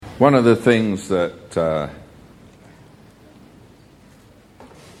One of the things that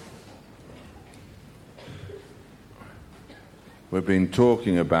we've been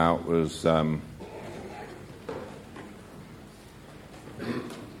talking about was the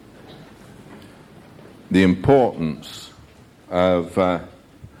importance of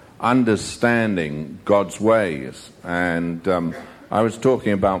understanding God's ways. And I was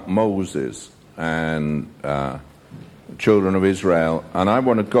talking about Moses and children of Israel, and I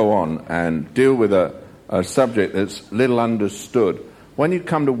want to go on and deal with a subject that's little understood. When you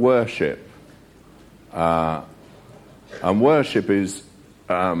come to worship, and worship is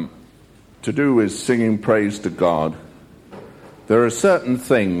to do with singing praise to God, there are certain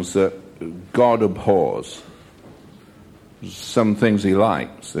things that God abhors. Some things he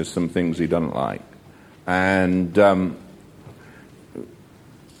likes, there's some things he doesn't like. And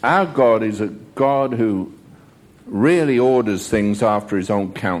our God is a God who really orders things after his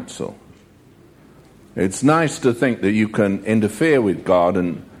own counsel. It's nice to think that you can interfere with God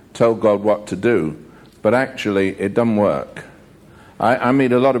and tell God what to do, but actually it doesn't work. I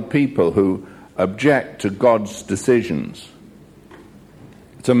meet a lot of people who object to God's decisions.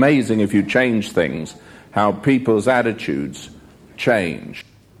 It's amazing if you change things, how people's attitudes change.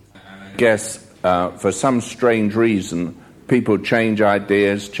 I guess for some strange reason, people change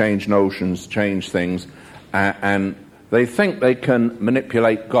ideas, change notions, change things, and they think they can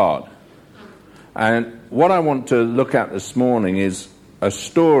manipulate God. And what I want to look at this morning is a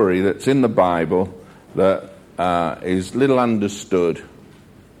story that's in the Bible that is little understood,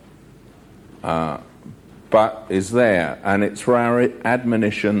 but is there, and it's for our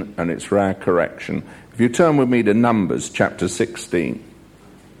admonition and it's for our correction. If you turn with me to Numbers chapter 16.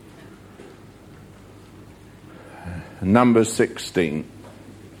 Numbers 16.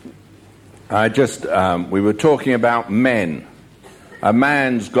 We were talking about men. A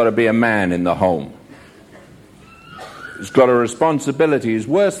man's got to be a man in the home. He's got a responsibility. He's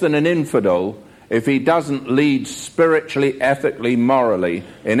worse than an infidel if he doesn't lead spiritually, ethically, morally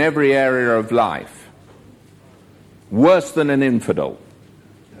in every area of life. Worse than an infidel.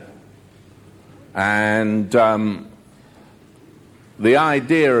 And the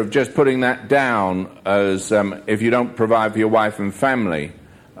idea of just putting that down as if you don't provide for your wife and family,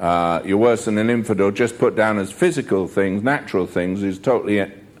 you're worse than an infidel, just put down as physical things, natural things, is totally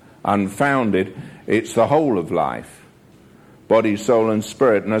unfounded. It's the whole of life, body, soul, and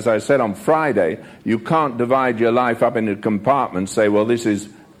spirit. And as I said on Friday, you can't divide your life up into compartments, say, well, this is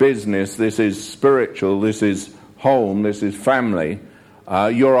business, this is spiritual, this is home, this is family.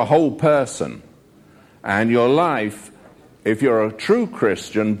 You're a whole person. And your life, if you're a true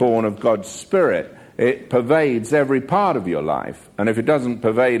Christian born of God's Spirit, it pervades every part of your life. And if it doesn't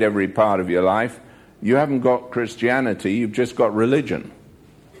pervade every part of your life, you haven't got Christianity, you've just got religion.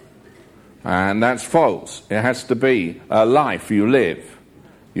 And that's false. It has to be a life you live.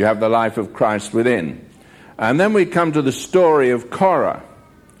 You have the life of Christ within. And then we come to the story of Korah.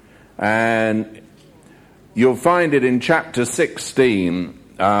 And you'll find it in chapter 16.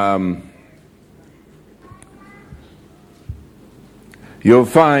 You'll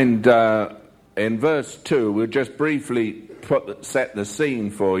find in verse 2, we'll just briefly set the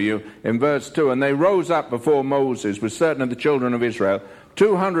scene for you. In verse 2, and they rose up before Moses with certain of the children of Israel,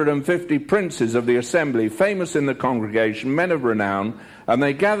 250 princes of the assembly, famous in the congregation, men of renown, and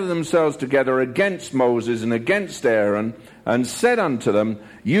they gathered themselves together against Moses and against Aaron, and said unto them,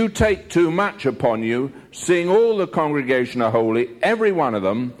 you take too much upon you, seeing all the congregation are holy, every one of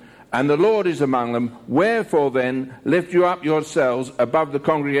them, and the Lord is among them. Wherefore then lift you up yourselves above the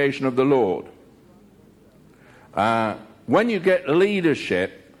congregation of the Lord. When you get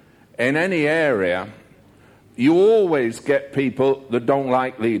leadership in any area, you always get people that don't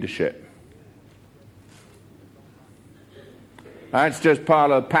like leadership. That's just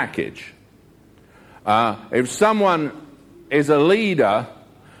part of the package. If someone is a leader,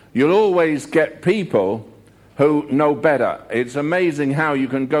 you'll always get people who know better. It's amazing how you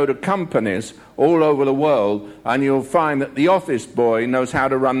can go to companies all over the world and you'll find that the office boy knows how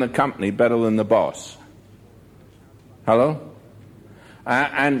to run the company better than the boss. Hello?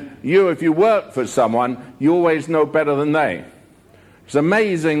 And you, if you work for someone, you always know better than they. It's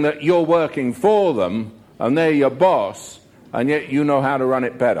amazing that you're working for them and they're your boss, and yet you know how to run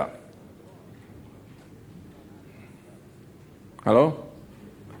it better. Hello?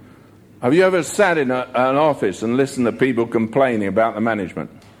 Have you ever sat in an office and listened to people complaining about the management?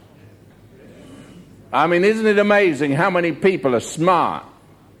 I mean, isn't it amazing how many people are smart?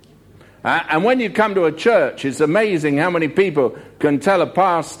 And when you come to a church, it's amazing how many people can tell a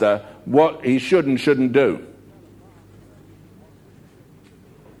pastor what he should and shouldn't do.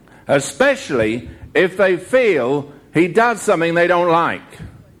 especially if they feel he does something they don't like.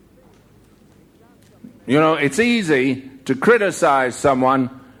 You know, it's easy to criticize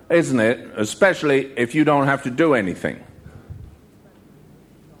someone, isn't it? Especially if you don't have to do anything.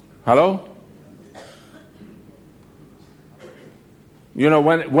 Hello? You know,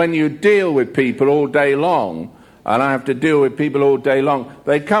 when you deal with people all day long, and I have to deal with people all day long,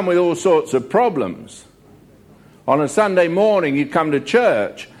 they come with all sorts of problems. On a Sunday morning, you come to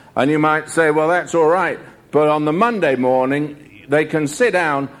church, and you might say, well, that's all right. But on the Monday morning, they can sit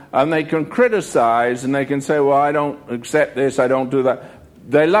down, and they can criticize, and they can say, well, I don't accept this, I don't do that.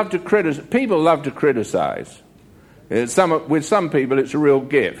 They love to criticize. People love to criticize. With some people, it's a real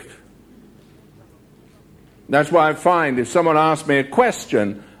gift. That's why I find if someone asks me a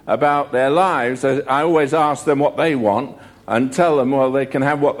question about their lives, I always ask them what they want and tell them, well, they can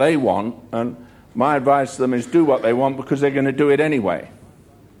have what they want. And my advice to them is do what they want because they're going to do it anyway.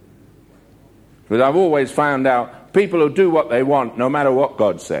 Because I've always found out people who do what they want no matter what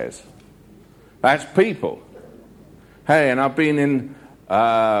God says. That's people. Hey, and I've been in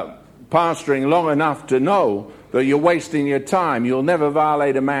pastoring long enough to know that you're wasting your time. You'll never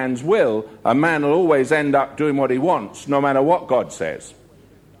violate a man's will. A man will always end up doing what he wants, no matter what God says.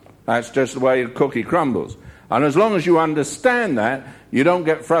 That's just the way the cookie crumbles. And as long as you understand that, you don't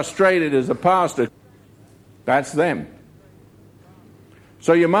get frustrated as a pastor. That's them.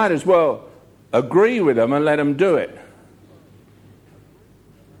 So you might as well agree with them and let them do it.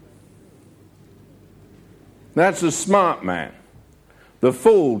 That's a smart man. The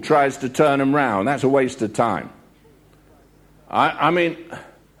fool tries to turn him round. That's a waste of time. I mean,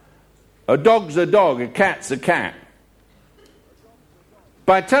 a dog's a dog, a cat's a cat.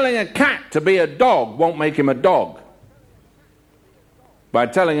 By telling a cat to be a dog won't make him a dog. By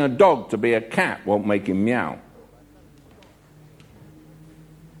telling a dog to be a cat won't make him meow.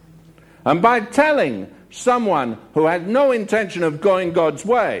 And by telling someone who has no intention of going God's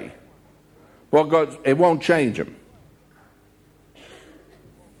way, it won't change him.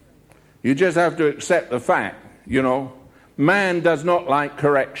 You just have to accept the fact, you know, man does not like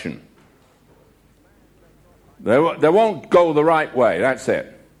correction. They won't go the right way, that's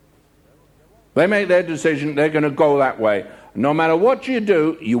it. They make their decision, they're going to go that way. No matter what you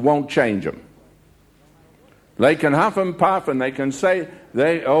do, you won't change them. They can huff and puff and they can say,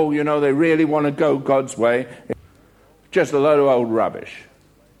 they really want to go God's way. Just a load of old rubbish.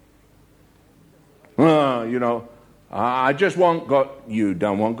 I just want God. You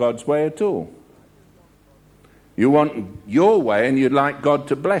don't want God's way at all. You want your way and you'd like God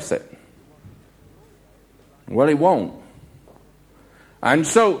to bless it. Well, he won't. And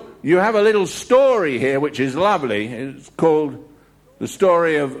so you have a little story here which is lovely. It's called the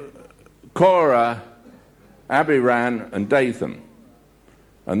story of Korah, Abiram, and Dathan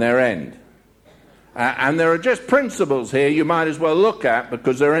and their end. And there are just principles here you might as well look at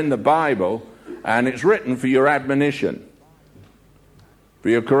because they're in the Bible and it's written for your admonition, for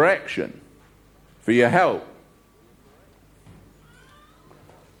your correction, for your help.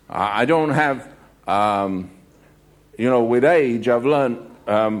 I don't have, with age I've learned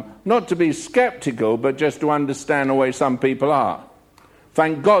not to be skeptical, but just to understand the way some people are.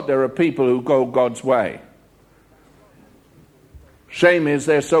 Thank God there are people who go God's way. Shame is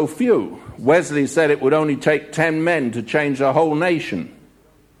they're so few. Wesley said it would only take 10 men to change the whole nation.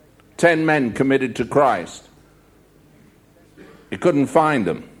 10 men committed to Christ. He couldn't find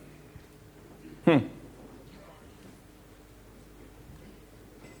them.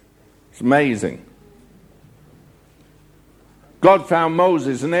 It's amazing. God found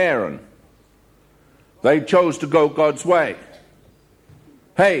Moses and Aaron. They chose to go God's way.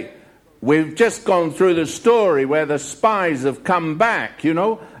 Hey, we've just gone through the story where the spies have come back,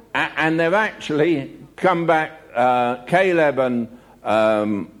 and they've actually come back. Caleb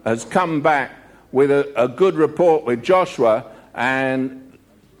has come back with a good report with Joshua, and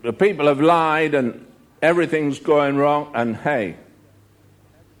the people have lied and everything's going wrong, and hey,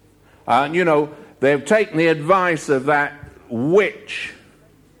 they've taken the advice of that witch,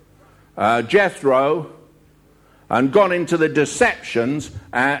 Jethro, and gone into the deceptions,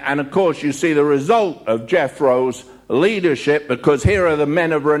 and of course you see the result of Jethro's leadership, because here are the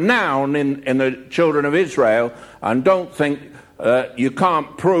men of renown in the children of Israel, and don't think you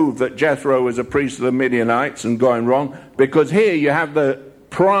can't prove that Jethro was a priest of the Midianites and going wrong, because here you have the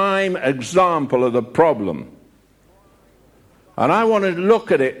prime example of the problem. And I want to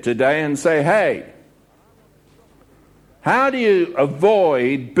look at it today and say, hey, how do you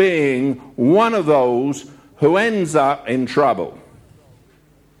avoid being one of those who ends up in trouble?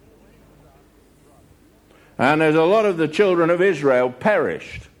 And there's a lot of the children of Israel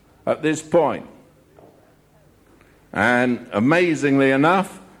perished at this point. And amazingly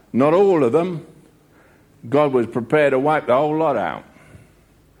enough, not all of them, God was prepared to wipe the whole lot out.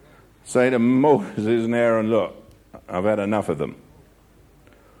 Say to Moses and Aaron, look, I've had enough of them.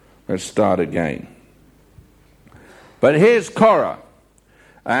 Let's start again. But here's Korah.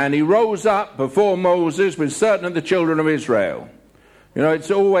 And he rose up before Moses with certain of the children of Israel. You know, it's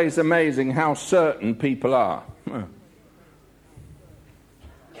always amazing how certain people are.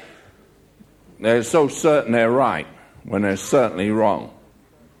 They're so certain they're right when they're certainly wrong.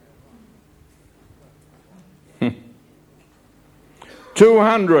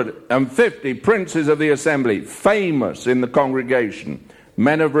 250 princes of the assembly, famous in the congregation,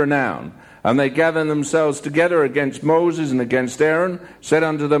 men of renown. And they gathered themselves together against Moses and against Aaron, said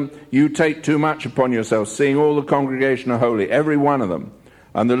unto them, you take too much upon yourselves, seeing all the congregation are holy, every one of them,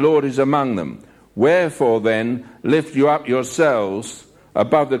 and the Lord is among them. Wherefore then lift you up yourselves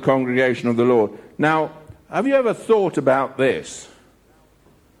above the congregation of the Lord. Now, have you ever thought about this?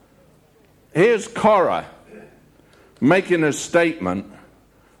 Here's Korah making a statement,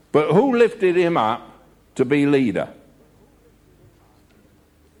 but who lifted him up to be leader?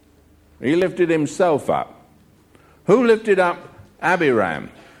 He lifted himself up. Who lifted up Abiram?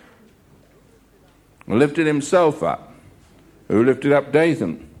 Lifted himself up. Who lifted up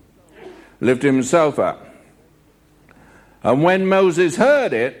Dathan? Lifted himself up. And when Moses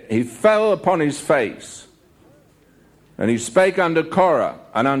heard it, he fell upon his face. And he spake unto Korah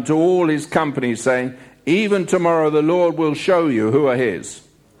and unto all his company, saying, even tomorrow the Lord will show you who are his,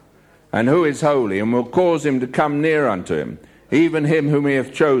 and who is holy, and will cause him to come near unto him. Even him whom he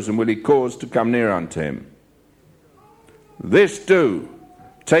hath chosen will he cause to come near unto him. This do,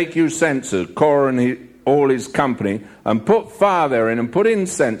 take you censers, Korah and all his company, and put fire therein, and put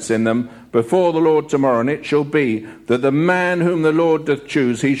incense in them before the Lord tomorrow. And it shall be that the man whom the Lord doth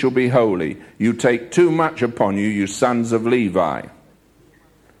choose, he shall be holy. You take too much upon you, you sons of Levi.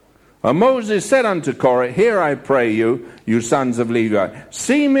 And Moses said unto Korah, hear I pray you, you sons of Levi,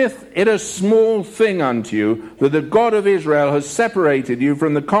 seemeth it a small thing unto you that the God of Israel has separated you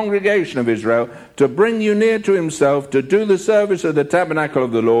from the congregation of Israel to bring you near to himself, to do the service of the tabernacle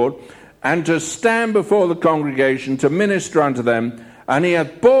of the Lord, and to stand before the congregation to minister unto them, and he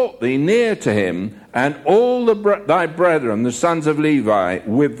hath brought thee near to him, and all thy brethren, the sons of Levi,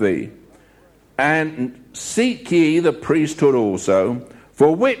 with thee. And seek ye the priesthood also,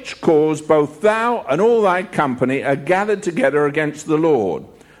 for which cause both thou and all thy company are gathered together against the Lord.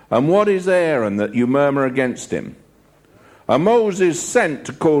 And what is Aaron that you murmur against him? And Moses sent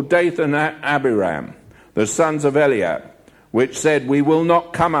to call Dathan and Abiram, the sons of Eliab, which said, we will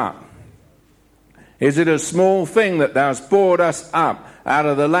not come up. Is it a small thing that thou hast brought us up out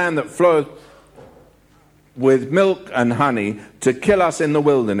of the land that floweth with milk and honey, to kill us in the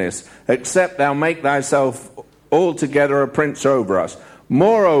wilderness, except thou make thyself altogether a prince over us?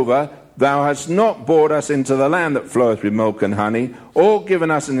 Moreover, thou hast not brought us into the land that floweth with milk and honey, or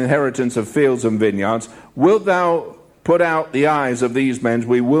given us an inheritance of fields and vineyards. Wilt thou put out the eyes of these men?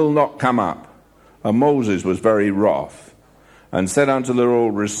 We will not come up. And Moses was very wroth, and said unto the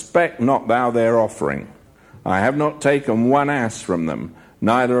Lord, respect not thou their offering. I have not taken one ass from them,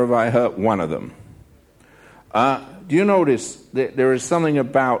 neither have I hurt one of them. Do you notice that there is something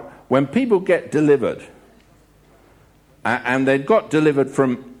about when people get delivered, and they got delivered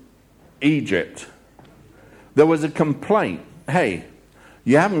from Egypt, there was a complaint. Hey,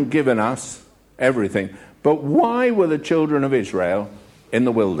 you haven't given us everything. But why were the children of Israel in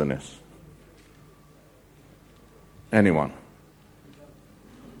the wilderness? Anyone?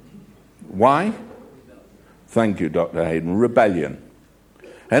 Why? Thank you, Dr. Hayden. Rebellion.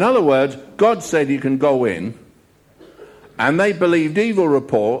 In other words, God said you can go in, and they believed evil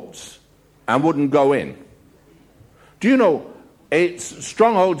reports and wouldn't go in. Do you know, it's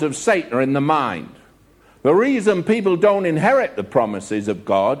strongholds of Satan are in the mind. The reason people don't inherit the promises of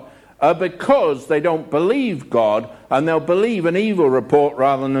God are because they don't believe God, and they'll believe an evil report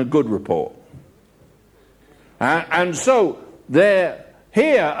rather than a good report. And so they're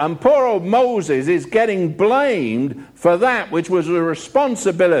here, and poor old Moses is getting blamed for that which was the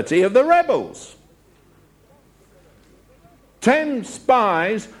responsibility of the rebels. 10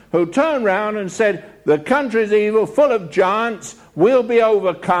 spies who turned round and said, the country's evil, full of giants, we'll be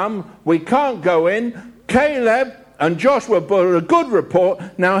overcome, we can't go in. Caleb and Joshua put a good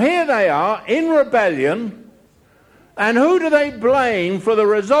report. Now here they are in rebellion, and who do they blame for the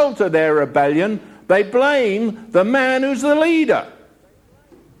result of their rebellion? They blame the man who's the leader.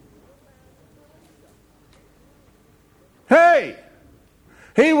 Hey,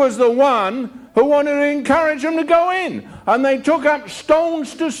 He was the one who wanted to encourage them to go in. And they took up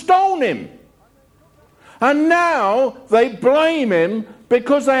stones to stone him. And now they blame him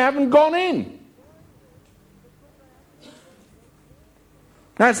because they haven't gone in.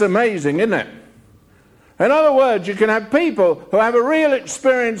 That's amazing, isn't it? In other words, you can have people who have a real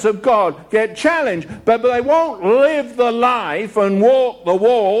experience of God get challenged, but they won't live the life and walk the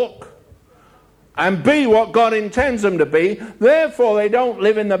walk and be what God intends them to be. Therefore, they don't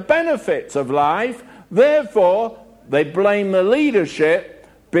live in the benefits of life. Therefore, they blame the leadership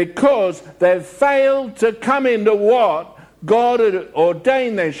because they've failed to come into what God had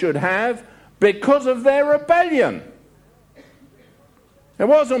ordained they should have because of their rebellion. It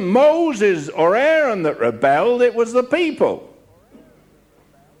wasn't Moses or Aaron that rebelled, it was the people.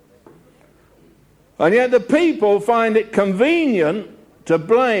 And yet the people find it convenient to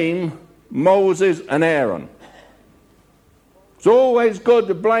blame Moses and Aaron. It's always good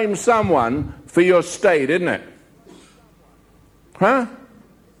to blame someone for your state, isn't it? Huh?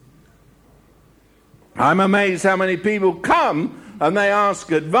 I'm amazed how many people come and they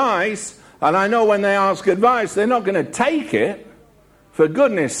ask advice, and I know when they ask advice, they're not going to take it. For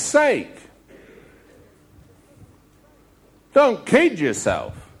goodness sake. Don't kid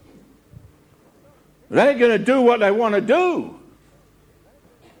yourself. They're going to do what they want to do.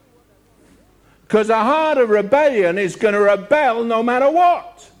 Because a heart of rebellion is going to rebel no matter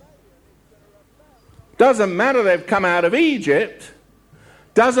what. Doesn't matter they've come out of Egypt.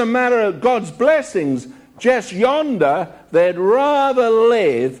 Doesn't matter God's blessings. Just yonder, they'd rather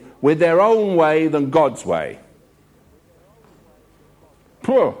live with their own way than God's way.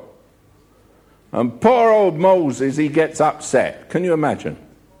 Poor. And poor old Moses, he gets upset. Can you imagine?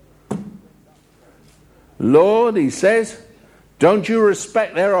 Lord, he says, don't you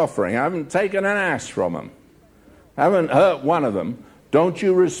respect their offering? I haven't taken an ass from them. I haven't hurt one of them. Don't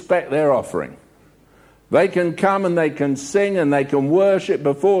you respect their offering? They can come and they can sing and they can worship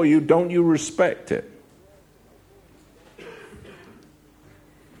before you. Don't you respect it?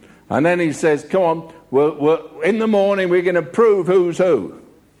 And then he says, come on, in the morning we're going to prove who's who.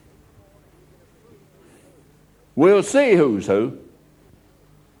 We'll see who's who.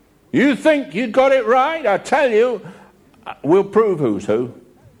 You think you got it right? I tell you, we'll prove who's who.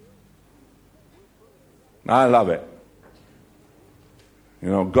 I love it. You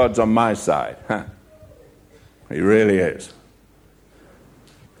know, God's on my side. Huh? He really is.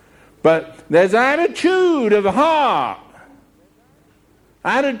 But there's attitude of heart,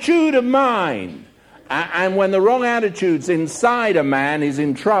 attitude of mind. And when the wrong attitude's inside a man, he's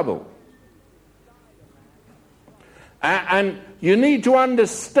in trouble. And you need to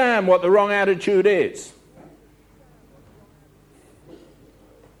understand what the wrong attitude is.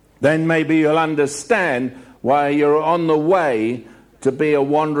 Then maybe you'll understand why you're on the way to be a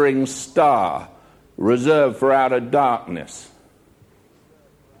wandering star, reserved for outer darkness.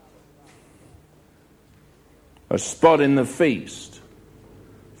 A spot in the feast.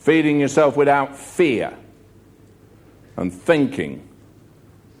 Feeding yourself without fear and thinking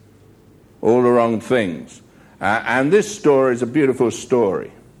all the wrong things. And this story is a beautiful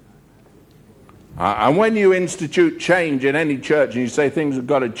story. And when you institute change in any church and you say things have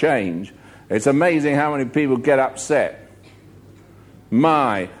got to change, it's amazing how many people get upset.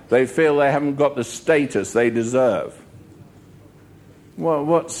 They feel they haven't got the status they deserve. Well,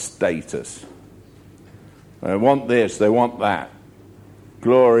 what status? They want this, they want that.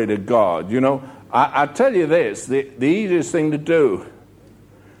 Glory to God. You know, I tell you this, the easiest thing to do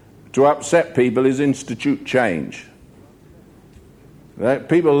to upset people is institute change.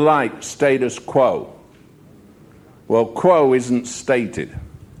 People like status quo. Well, quo isn't stated.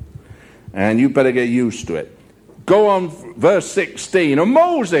 And you better get used to it. Go on, verse 16. And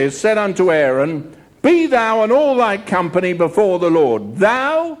Moses said unto Aaron, be thou and all thy company before the Lord,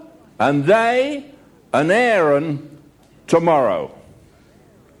 thou and they and Aaron tomorrow.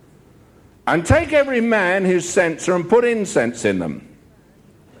 And take every man his censer and put incense in them.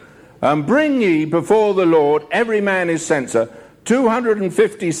 And bring ye before the Lord every man his censer,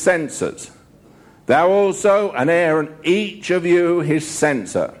 250 censers. Thou also and Aaron, each of you his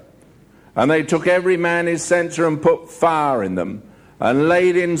censer. And they took every man his censer and put fire in them, and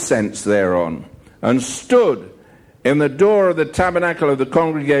laid incense thereon, and stood in the door of the tabernacle of the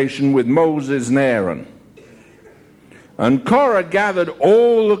congregation with Moses and Aaron. And Korah gathered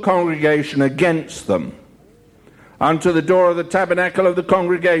all the congregation against them unto the door of the tabernacle of the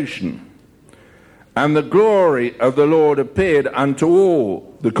congregation. And the glory of the Lord appeared unto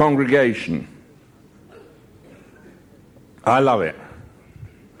all the congregation. I love it.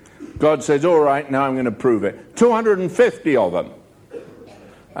 God says, all right, now I'm going to prove it. 250 of them.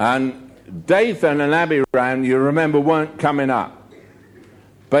 And Dathan and Abiram, you remember, weren't coming up.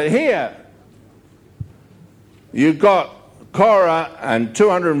 But here, you've got Korah and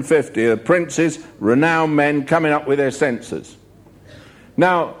 250 of princes, renowned men, coming up with their censers.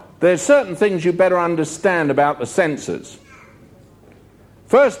 Now, there's certain things you better understand about the censers.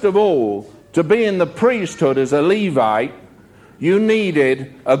 First of all, to be in the priesthood as a Levite, you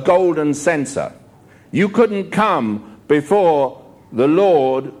needed a golden censer. You couldn't come before the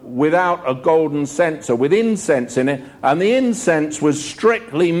Lord without a golden censer, with incense in it, and the incense was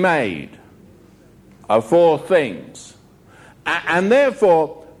strictly made of 4 things. And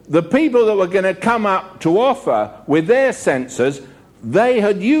therefore, the people that were going to come up to offer with their censers, they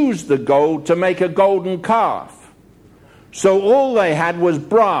had used the gold to make a golden calf. So all they had was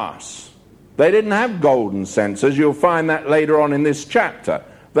brass. They didn't have golden censers. You'll find that later on in this chapter.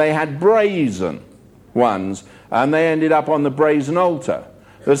 They had brazen ones, and they ended up on the brazen altar.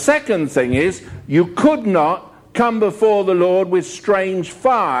 The second thing is, you could not come before the Lord with strange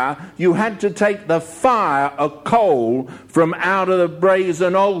fire. You had to take the fire, a coal, from out of the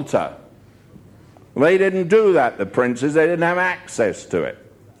brazen altar. They didn't do that, the princes. They didn't have access to it.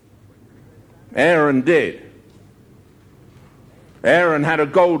 Aaron did. Aaron had a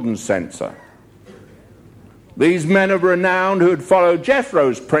golden censer. These men of renown who had followed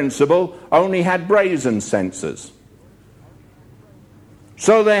Jethro's principle only had brazen censers.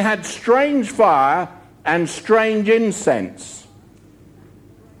 So they had strange fire and strange incense.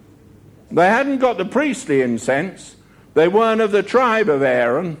 They hadn't got the priestly incense. They weren't of the tribe of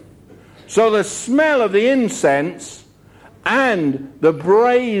Aaron. So the smell of the incense and the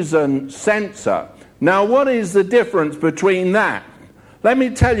brazen censer. Now, what is the difference between that? Let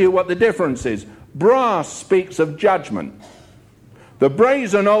me tell you what the difference is. Brass speaks of judgment. The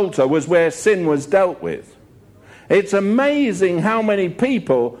brazen altar was where sin was dealt with. It's amazing how many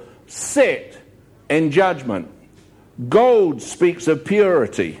people sit in judgment. Gold speaks of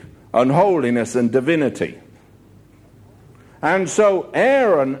purity and holiness and divinity. And so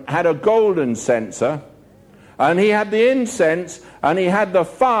Aaron had a golden censer, and he had the incense, and he had the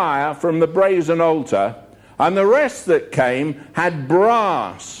fire from the brazen altar, and the rest that came had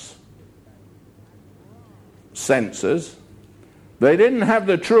brass censers. They didn't have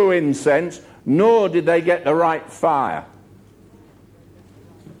the true incense, nor did they get the right fire.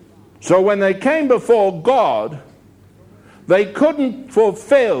 So when they came before God, they couldn't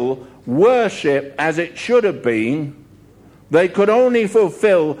fulfill worship as it should have been. They could only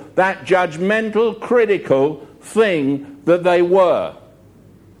fulfill that judgmental, critical thing that they were.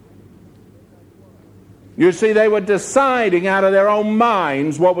 You see, they were deciding out of their own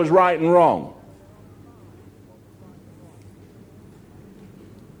minds what was right and wrong.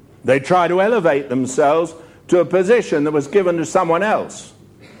 They tried to elevate themselves to a position that was given to someone else.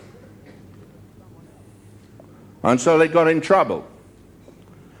 And so they got in trouble.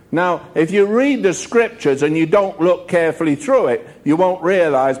 Now, if you read the scriptures and you don't look carefully through it, you won't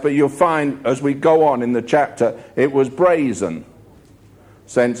realize, but you'll find as we go on in the chapter, it was brazen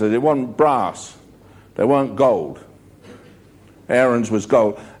censers. It wasn't brass. They weren't gold. Aaron's was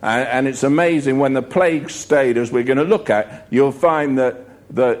gold. And it's amazing when the plague stayed, as we're going to look at, you'll find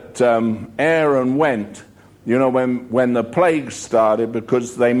that Aaron went, you know, when the plague started,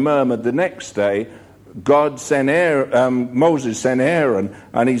 because they murmured the next day, God sent Moses sent Aaron,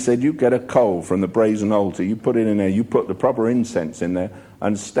 and he said, you get a coal from the brazen altar, you put it in there, you put the proper incense in there,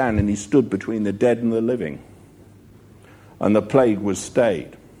 and stand. And he stood between the dead and the living. And the plague was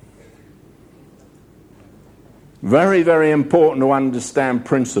stayed. Very, very important to understand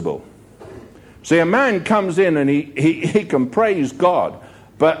principle. See, a man comes in and he can praise God,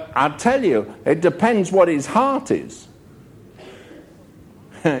 but I tell you, it depends what his heart is.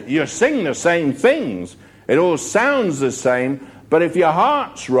 You sing the same things. It all sounds the same. But if your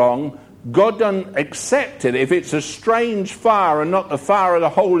heart's wrong, God doesn't accept it. If it's a strange fire and not the fire of the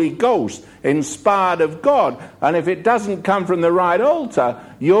Holy Ghost, inspired of God, and if it doesn't come from the right altar,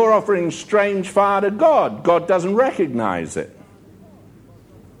 you're offering strange fire to God. God doesn't recognize it.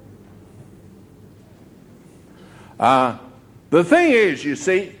 The thing is, you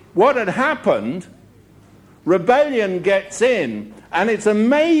see, what had happened, rebellion gets in. And it's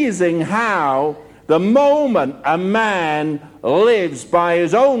amazing how the moment a man lives by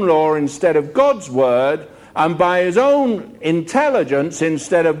his own law instead of God's word, and by his own intelligence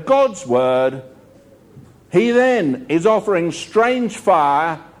instead of God's word, he then is offering strange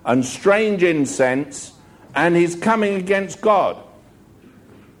fire and strange incense, and he's coming against God.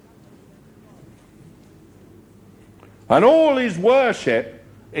 And all his worship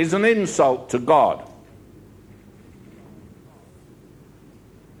is an insult to God.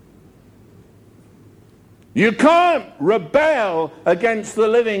 You can't rebel against the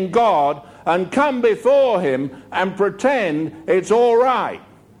living God and come before him and pretend it's all right.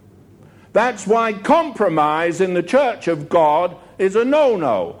 That's why compromise in the church of God is a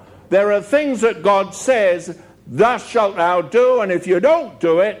no-no. There are things that God says, thus shalt thou do, and if you don't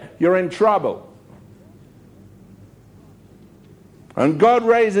do it, you're in trouble. And God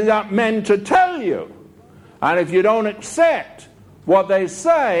raises up men to tell you. And if you don't accept what they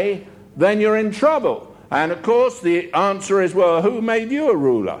say, then you're in trouble. And of course the answer is, well, who made you a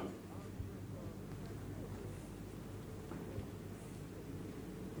ruler?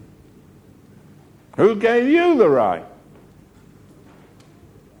 Who gave you the right?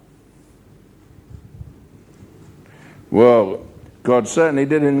 Well, God certainly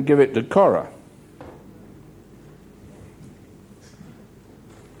didn't give it to Korah.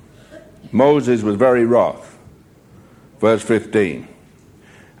 Moses was very wroth. Verse 15.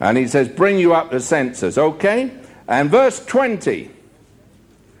 And he says, bring you up the census, okay? And verse 20,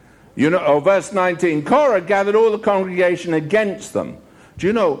 verse 19, Korah gathered all the congregation against them. Do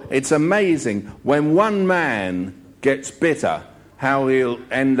you know, it's amazing when one man gets bitter, how he'll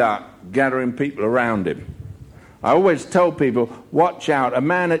end up gathering people around him. I always tell people, watch out, a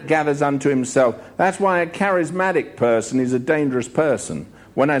man that gathers unto himself. That's why a charismatic person is a dangerous person.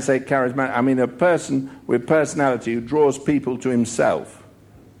 When I say charismatic, I mean a person with personality who draws people to himself.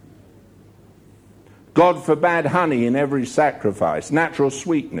 God forbade honey in every sacrifice, natural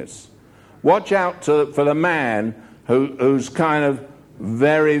sweetness. Watch out for the man who's kind of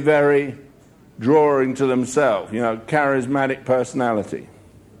very, very drawing to themselves, charismatic personality.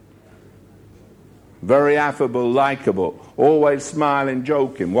 Very affable, likable, always smiling,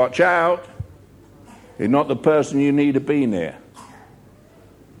 joking. Watch out. He's not the person you need to be near.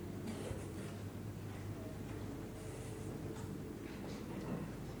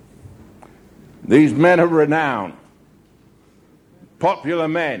 These men of renown, popular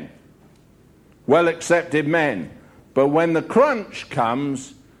men, well-accepted men, but when the crunch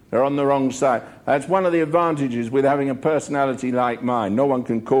comes, they're on the wrong side. That's one of the advantages with having a personality like mine. No one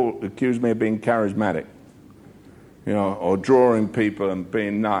can accuse me of being charismatic, or drawing people and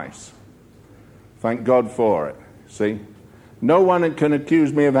being nice. Thank God for it, see? No one can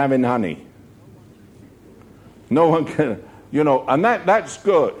accuse me of having honey. No one can, and that's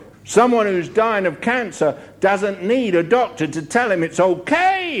good. Someone who's dying of cancer doesn't need a doctor to tell him it's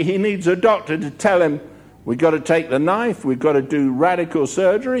okay. He needs a doctor to tell him, we've got to take the knife, we've got to do radical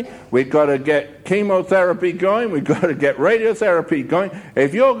surgery, we've got to get chemotherapy going, we've got to get radiotherapy going.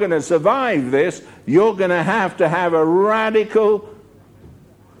 If you're going to survive this, you're going to have a radical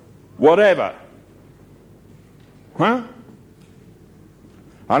whatever. Huh?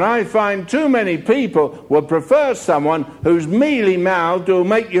 And I find too many people would prefer someone who's mealy-mouthed, who'll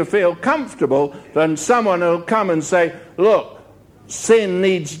make you feel comfortable, than someone who'll come and say, look, sin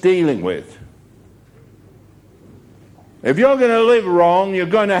needs dealing with. If you're going to live wrong, you're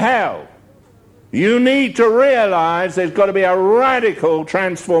going to hell. You need to realize there's got to be a radical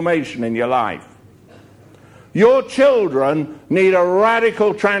transformation in your life. Your children need a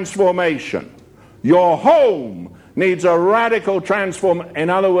radical transformation. Your home needs a radical transformation. In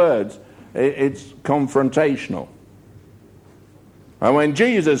other words, it's confrontational. And when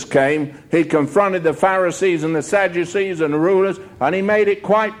Jesus came, he confronted the Pharisees and the Sadducees and the rulers, and he made it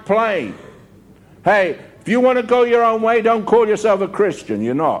quite plain. Hey, if you want to go your own way, don't call yourself a Christian.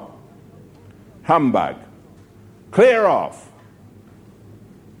 You're not. Humbug. Clear off.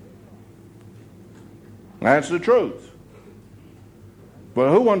 That's the truth.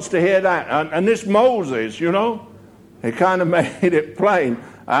 But who wants to hear that? And this Moses, he kind of made it plain.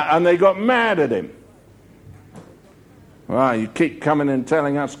 And they got mad at him. Well, you keep coming and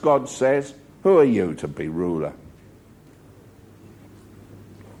telling us God says. Who are you to be ruler?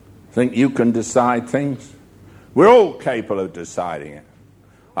 Think you can decide things? We're all capable of deciding it.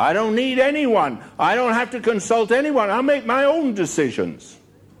 I don't need anyone. I don't have to consult anyone. I'll make my own decisions.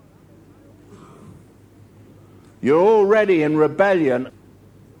 You're already in rebellion.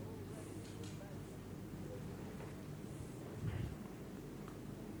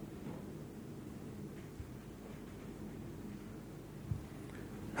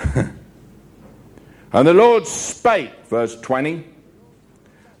 And the Lord spake, verse 20,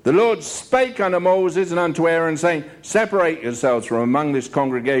 the Lord spake unto Moses and unto Aaron, saying, separate yourselves from among this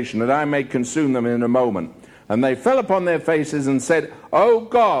congregation, that I may consume them in a moment. And they fell upon their faces and said, O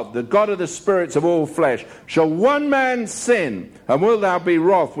God, the God of the spirits of all flesh, shall one man sin, and wilt thou be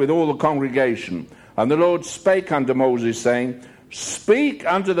wroth with all the congregation? And the Lord spake unto Moses, saying, speak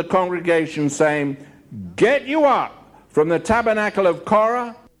unto the congregation, saying, get you up from the tabernacle of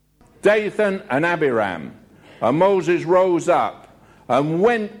Korah, Dathan, and Abiram, And Moses rose up and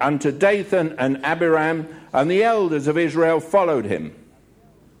went unto Dathan and Abiram, and the elders of Israel followed him.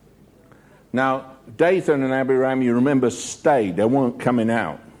 Now, Dathan and Abiram, you remember, stayed. They weren't coming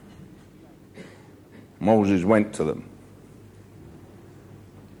out. Moses went to them.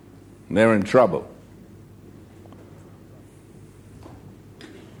 They're in trouble.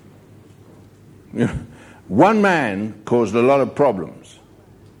 One man caused a lot of problems.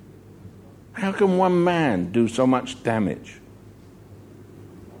 How can one man do so much damage?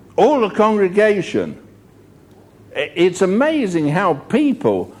 All the congregation. It's amazing how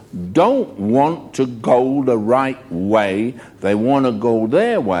people don't want to go the right way. They want to go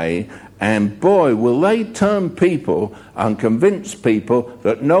their way. And boy, will they turn people and convince people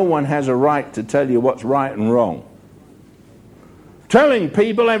that no one has a right to tell you what's right and wrong. Telling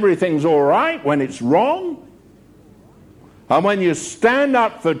people everything's all right when it's wrong. And when you stand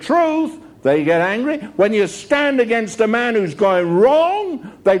up for truth, they get angry. When you stand against a man who's going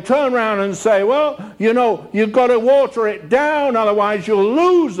wrong, they turn around and say, well, you know, you've got to water it down, otherwise you'll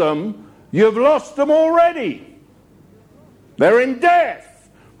lose them. You've lost them already. They're in death.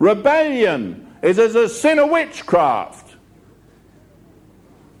 Rebellion is as a sin of witchcraft,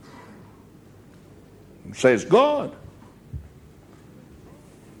 says God.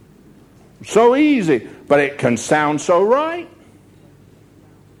 So easy, but it can sound so right.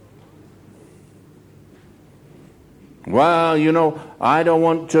 Well, you know, I don't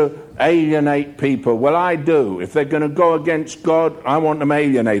want to alienate people. Well, I do. If they're going to go against God, I want them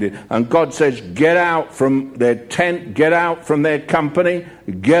alienated. And God says, get out from their tent, get out from their company,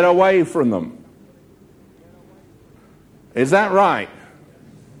 get away from them. Is that right?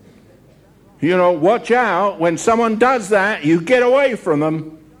 You know, watch out. When someone does that, you get away from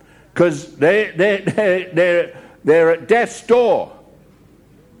them, because they're at death's door.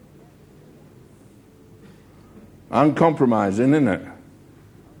 Uncompromising, isn't it?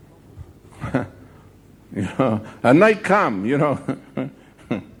 You know, and they come, you know.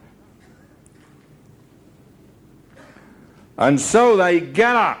 And so they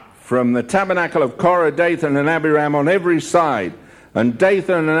get up from the tabernacle of Korah, Dathan and Abiram on every side. And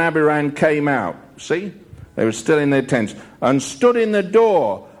Dathan and Abiram came out. See? They were still in their tents. And stood in the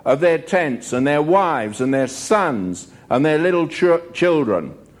door of their tents, and their wives and their sons and their little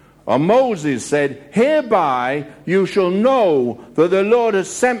children. And Moses said, hereby you shall know that the Lord has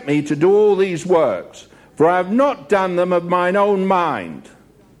sent me to do all these works, for I have not done them of mine own mind.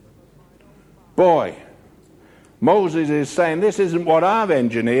 Boy, Moses is saying, this isn't what I've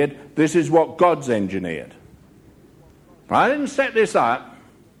engineered, this is what God's engineered. I didn't set this up,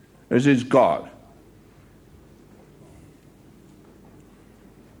 this is God.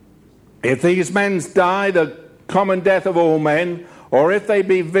 If these men die the common death of all men, or if they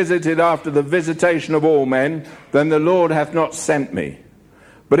be visited after the visitation of all men, then the Lord hath not sent me.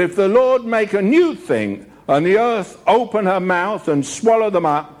 But if the Lord make a new thing, and the earth open her mouth and swallow them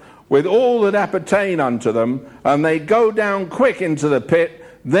up with all that appertain unto them, and they go down quick into the pit,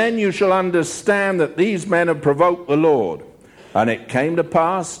 then you shall understand that these men have provoked the Lord. And it came to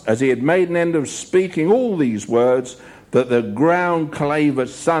pass, as he had made an end of speaking all these words, that the ground clave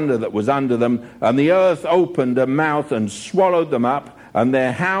asunder that was under them, and the earth opened her mouth and swallowed them up, and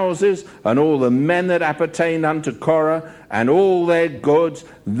their houses, and all the men that appertained unto Korah, and all their goods,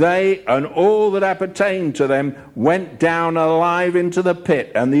 they and all that appertained to them went down alive into the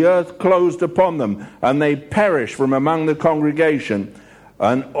pit, and the earth closed upon them, and they perished from among the congregation.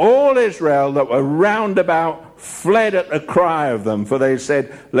 And all Israel that were round about fled at the cry of them, for they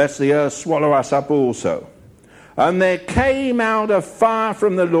said, lest the earth swallow us up also. And there came out a fire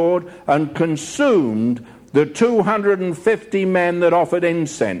from the Lord and consumed the 250 men that offered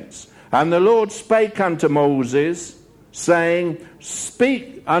incense. And the Lord spake unto Moses, saying,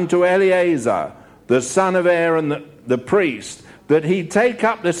 speak unto Eleazar, the son of Aaron the priest, that he take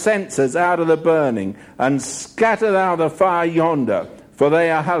up the censers out of the burning, and scatter thou the fire yonder, for they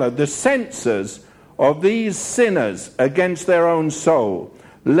are hallowed. The censers of these sinners against their own soul,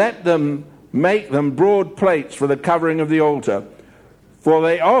 let them make them broad plates for the covering of the altar, for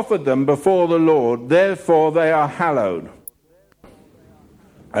they offered them before the Lord, therefore they are hallowed.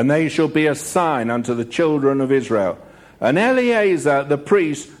 And they shall be a sign unto the children of Israel. And Eleazar the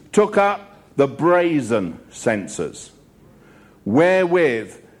priest took up the brazen censers,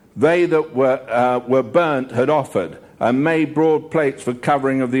 wherewith they that were burnt had offered, and made broad plates for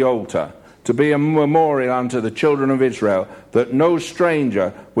covering of the altar, to be a memorial unto the children of Israel, that no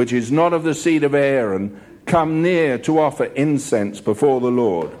stranger, which is not of the seed of Aaron, come near to offer incense before the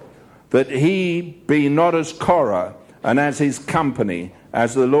Lord, that he be not as Korah, and as his company,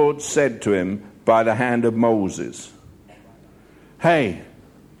 as the Lord said to him, by the hand of Moses. Hey,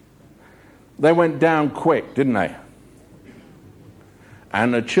 they went down quick, didn't they?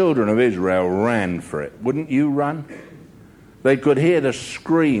 And the children of Israel ran for it. Wouldn't you run? They could hear the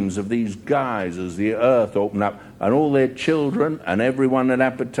screams of these guys as the earth opened up, and all their children and everyone that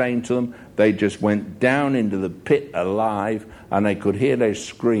appertained to them, they just went down into the pit alive, and they could hear their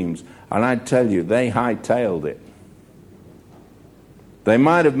screams. And I tell you, they hightailed it. They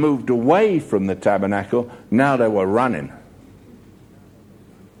might have moved away from the tabernacle, now they were running.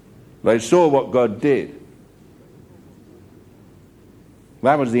 They saw what God did.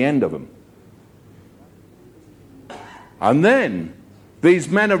 That was the end of them. And then, these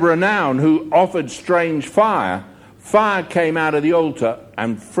men of renown who offered strange fire came out of the altar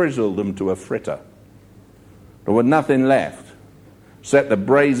and frizzled them to a fritter. There was nothing left except the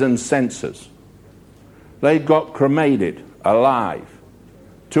brazen censers. They got cremated alive.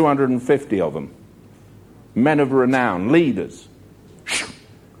 250 of them. Men of renown, leaders.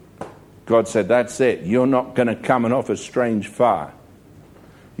 God said, that's it. You're not going to come and offer strange fire.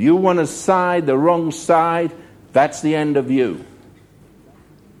 You want to side the wrong side, that's the end of you.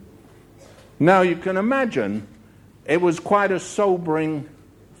 Now you can imagine it was quite a sobering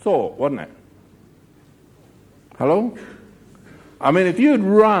thought, wasn't it? Hello? I mean, if you'd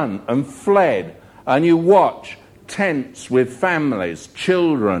run and fled and you watch tents with families,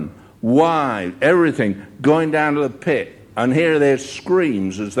 children, wives, everything going down to the pit and hear their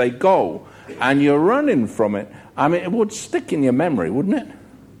screams as they go and you're running from it, I mean, it would stick in your memory, wouldn't it?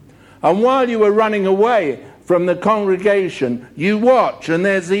 And while you were running away from the congregation, you watch, and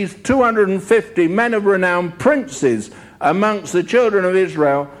there's these 250 men of renown, princes amongst the children of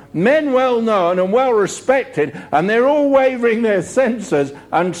Israel, men well known and well respected, and they're all waving their censers,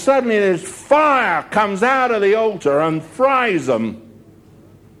 and suddenly this fire comes out of the altar and fries them,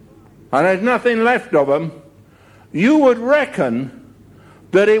 and there's nothing left of them. You would reckon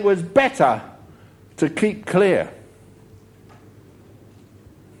that it was better to keep clear.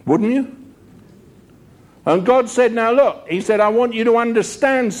 Wouldn't you? And God said, now look, he said, I want you to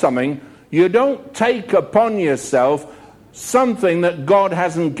understand something. You don't take upon yourself something that God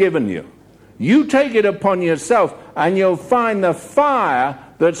hasn't given you. You take it upon yourself and you'll find the fire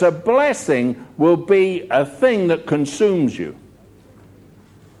that's a blessing will be a thing that consumes you.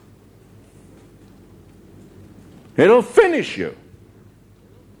 It'll finish you.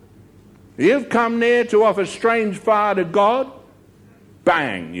 You've come near to offer strange fire to God,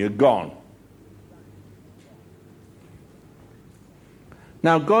 bang, you're gone.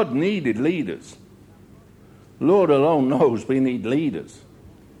 Now, God needed leaders. Lord alone knows we need leaders.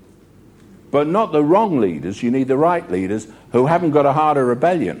 But not the wrong leaders. You need the right leaders who haven't got a heart of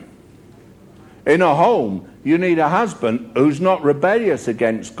rebellion. In a home, you need a husband who's not rebellious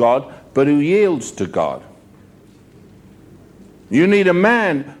against God, but who yields to God. You need a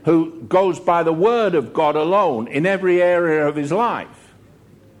man who goes by the word of God alone in every area of his life.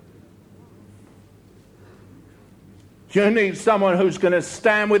 You need someone who's going to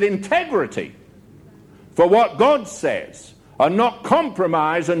stand with integrity for what God says and not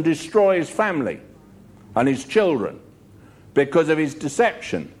compromise and destroy his family and his children because of his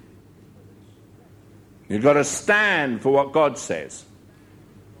deception. You've got to stand for what God says.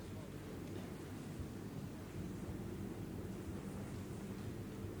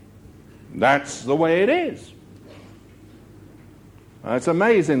 That's the way it is. It's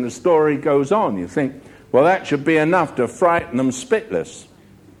amazing the story goes on. You think, well, that should be enough to frighten them spitless.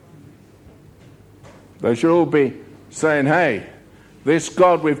 They should all be saying, hey, this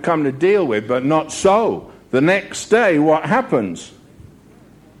God we've come to deal with, but not so. The next day, what happens?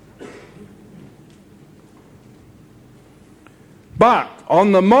 But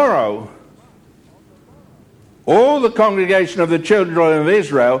on the morrow, all the congregation of the children of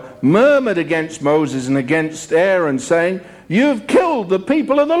Israel murmured against Moses and against Aaron, saying, you've killed the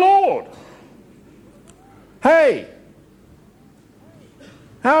people of the Lord. Hey,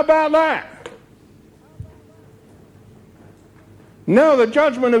 how about that? Now the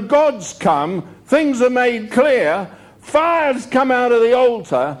judgment of God's come, things are made clear, fire's come out of the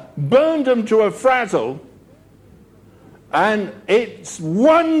altar, burned them to a frazzle, and it's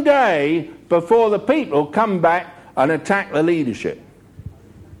one day before the people come back and attack the leadership.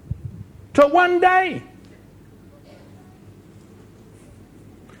 Took one day.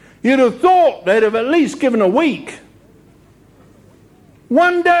 You'd have thought they'd have at least given a week.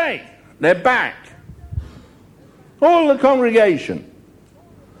 One day, they're back. All the congregation.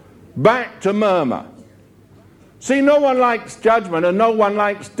 Back to murmur. See, no one likes judgment, and no one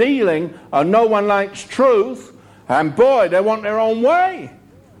likes dealing, and no one likes truth. And boy, they want their own way.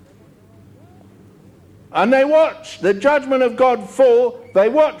 And they watched the judgment of God fall. They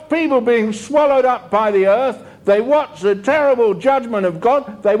watched people being swallowed up by the earth. They watched the terrible judgment of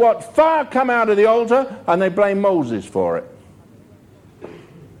God. They watched fire come out of the altar, and they blamed Moses for it.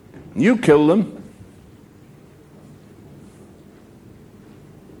 You killed them.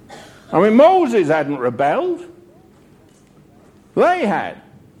 I mean, Moses hadn't rebelled. They had.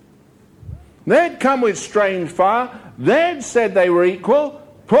 They'd come with strange fire. They'd said they were equal.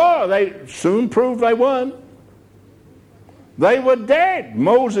 They soon proved they weren't. They were dead.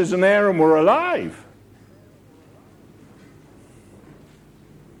 Moses and Aaron were alive.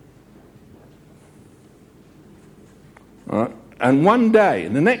 And one day,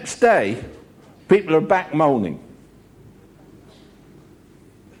 the next day, people are back moaning.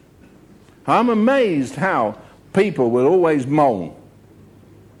 I'm amazed how people will always moan.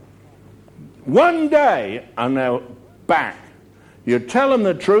 One day, and they're back. You tell them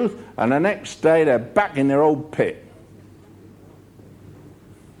the truth, and the next day they're back in their old pit.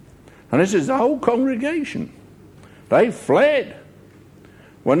 And this is the whole congregation. They fled.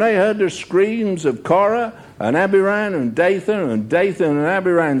 When they heard the screams of Korah and Abiram and Dathan and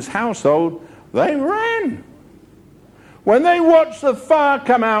Abiram's household, they ran. When they watched the fire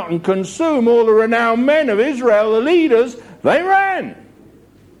come out and consume all the renowned men of Israel, the leaders, they ran.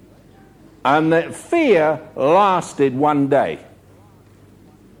 And that fear lasted one day.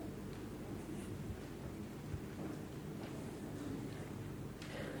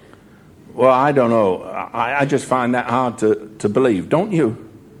 Well, I don't know. I just find that hard to believe, don't you?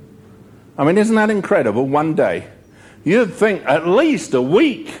 I mean, isn't that incredible? One day. You'd think at least a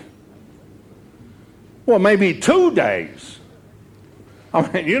week. Well, maybe 2 days. I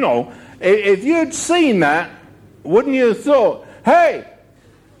mean, you know, if you'd seen that, wouldn't you have thought, hey,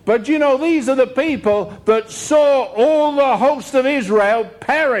 but you know, these are the people that saw all the host of Israel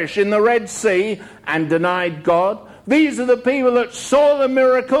perish in the Red Sea and denied God. These are the people that saw the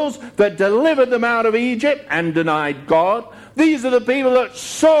miracles that delivered them out of Egypt and denied God. These are the people that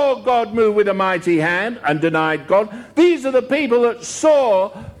saw God move with a mighty hand and denied God. These are the people that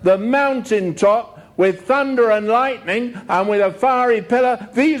saw the mountaintop with thunder and lightning and with a fiery pillar.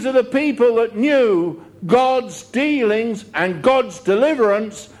 These are the people that knew God's dealings and God's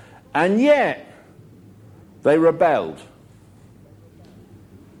deliverance, and yet they rebelled.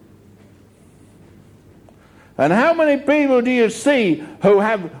 And how many people do you see who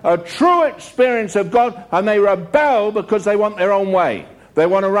have a true experience of God and they rebel because they want their own way? They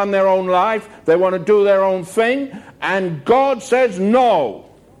want to run their own life. They want to do their own thing. And God says no.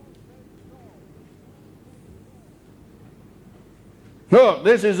 Look,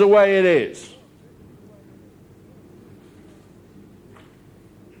 this is the way it is.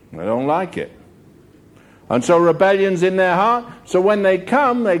 They don't like it. And so rebellion's in their heart. So when they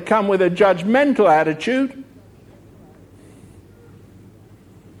come with a judgmental attitude.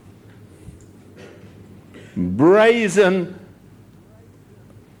 Brazen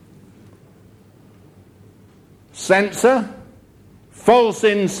censer, false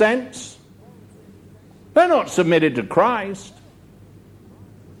incense. They're not submitted to Christ.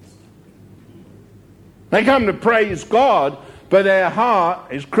 They come to praise God, but their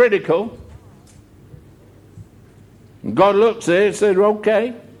heart is critical. And God looks at it and says,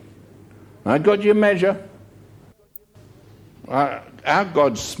 okay, I got your measure. Our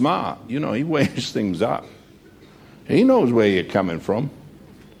God's smart. You know, he weighs things up. He knows where you're coming from.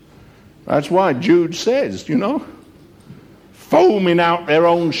 That's why Jude says, you know, foaming out their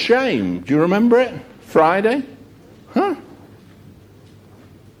own shame. Do you remember it? Friday? Huh?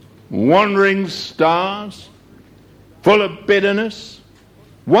 Wandering stars, full of bitterness.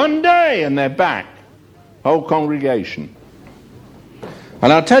 One day and they're back. Whole congregation.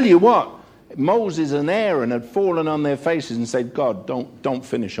 And I'll tell you what, Moses and Aaron had fallen on their faces and said, God, don't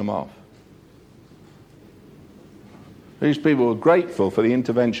finish them off. These people were grateful for the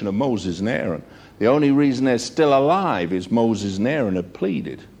intervention of Moses and Aaron. The only reason they're still alive is Moses and Aaron had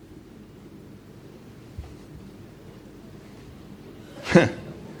pleaded.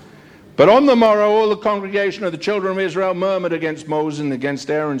 But on the morrow, all the congregation of the children of Israel murmured against Moses and against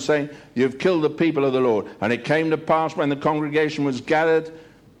Aaron, saying, you have killed the people of the Lord. And it came to pass when the congregation was gathered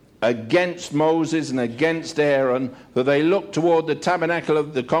against Moses and against Aaron, that they looked toward the tabernacle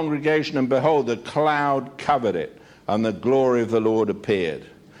of the congregation, and behold, the cloud covered it, and the glory of the Lord appeared.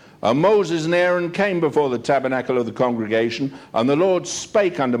 And Moses and Aaron came before the tabernacle of the congregation, and the Lord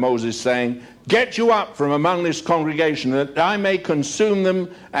spake unto Moses, saying, get you up from among this congregation, that I may consume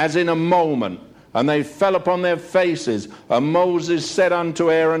them as in a moment. And they fell upon their faces. And Moses said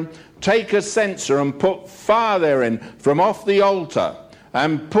unto Aaron, take a censer and put fire therein from off the altar,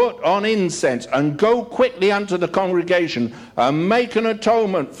 and put on incense, and go quickly unto the congregation, and make an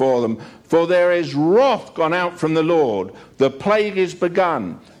atonement for them. For there is wrath gone out from the Lord, the plague is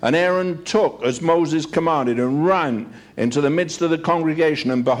begun. And Aaron took, as Moses commanded, and ran into the midst of the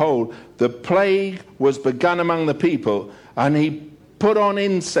congregation, and behold, the plague was begun among the people, and he put on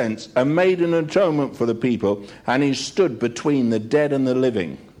incense, and made an atonement for the people, and he stood between the dead and the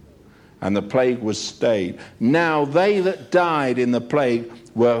living. And the plague was stayed. Now they that died in the plague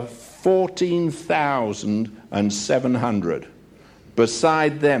were 14,700,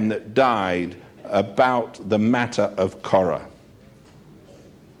 beside them that died about the matter of Korah.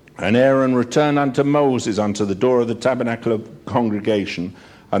 And Aaron returned unto Moses unto the door of the tabernacle of congregation,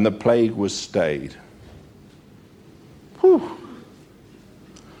 and the plague was stayed. Whew.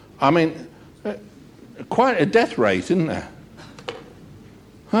 I mean, quite a death rate, isn't there?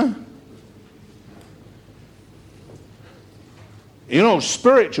 Huh? You know,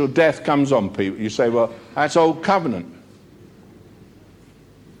 spiritual death comes on people. You say, well, that's old covenant.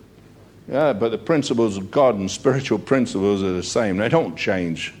 Yeah, but the principles of God and spiritual principles are the same. They don't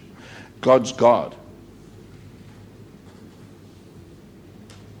change. God's God.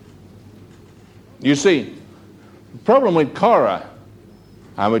 You see, the problem with Korah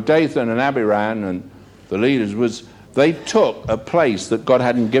and with Dathan and Abiram and the leaders was they took a place that God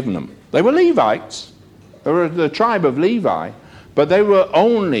hadn't given them. They were Levites. They were the tribe of Levi. But they were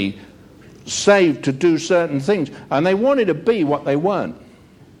only saved to do certain things. And they wanted to be what they weren't.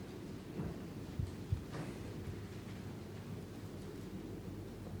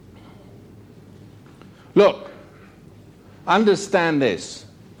 Look, understand this.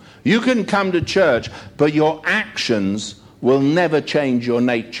 You can come to church, but your actions will never change your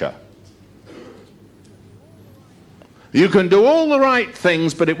nature. You can do all the right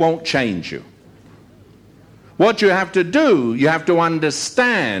things, but it won't change you. What you have to do, you have to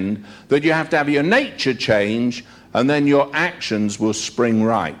understand that you have to have your nature change, and then your actions will spring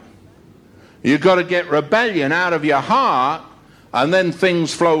right. You've got to get rebellion out of your heart, and then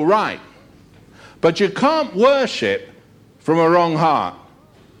things flow right. But you can't worship from a wrong heart.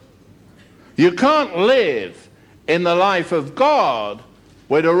 You can't live in the life of God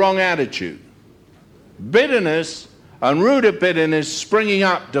with a wrong attitude. Bitterness and root of bitterness springing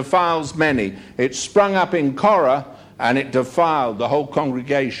up defiles many. It sprung up in Korah and it defiled the whole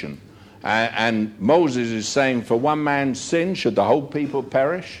congregation. And Moses is saying, for one man's sin, should the whole people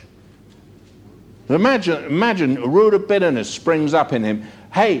perish? Imagine a root of bitterness springs up in him.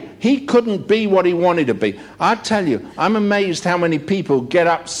 Hey, he couldn't be what he wanted to be. I tell you, I'm amazed how many people get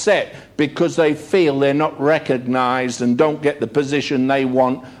upset because they feel they're not recognized and don't get the position they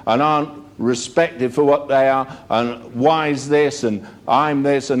want and aren't respected for what they are, and why's this, and I'm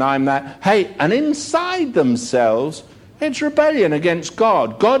this, and I'm that. Hey, and inside themselves, it's rebellion against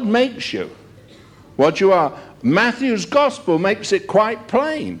God. God makes you what you are. Matthew's gospel makes it quite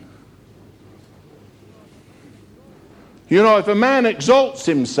plain. You know, if a man exalts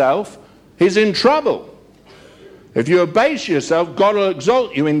himself, he's in trouble. If you abase yourself, God will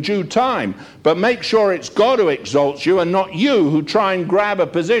exalt you in due time. But make sure it's God who exalts you and not you who try and grab a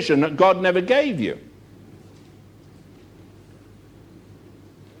position that God never gave you.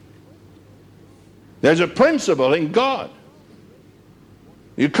 There's a principle in God.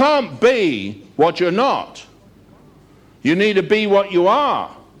 You can't be what you're not. You need to be what you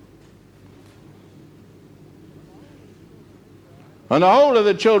are. And the whole of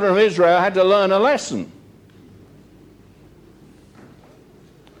the children of Israel had to learn a lesson.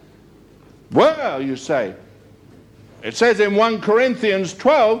 Well, you say, it says in 1 Corinthians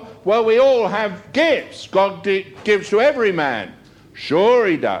 12, well, we all have gifts. God gives to every man. Sure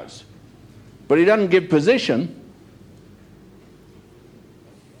he does. But he doesn't give position.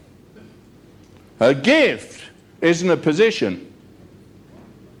 A gift isn't a position.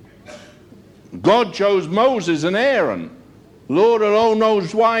 God chose Moses and Aaron. Lord alone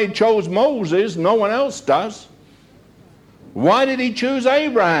knows why he chose Moses. No one else does. Why did he choose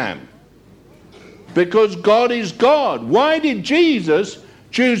Abraham? Because God is God. Why did Jesus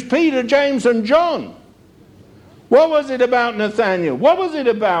choose Peter, James, and John? What was it about Nathaniel? What was it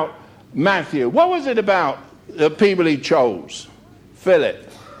about Matthew? What was it about the people he chose? Philip.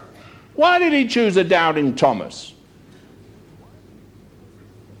 Why did he choose a doubting Thomas?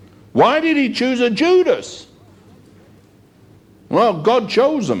 Why did he choose a Judas? Well, God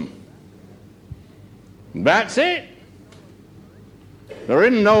chose them. That's it. There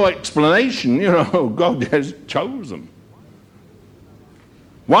isn't no explanation, God has chosen them.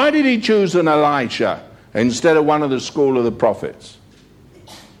 Why did he choose an Elisha instead of one of the school of the prophets?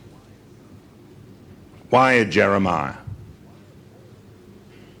 Why a Jeremiah?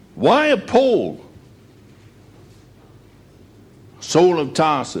 Why a Paul? Saul of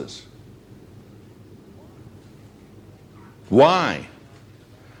Tarsus. Why?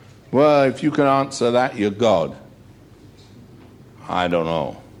 Well, if you can answer that, you're God. I don't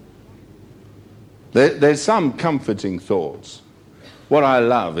know. There's some comforting thoughts. What I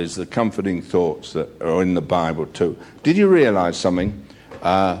love is the comforting thoughts that are in the Bible too. Did you realize something?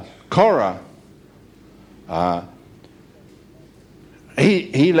 Korah,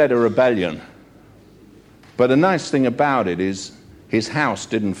 he led a rebellion. But the nice thing about it is his house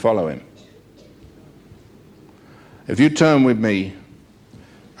didn't follow him. If you turn with me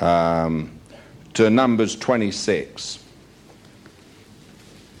to Numbers 26.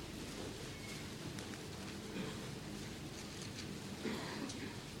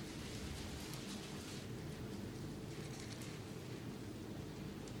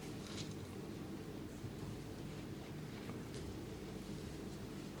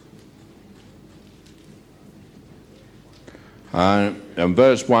 And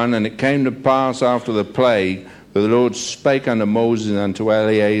verse 1, and it came to pass after the plague that the Lord spake unto Moses and unto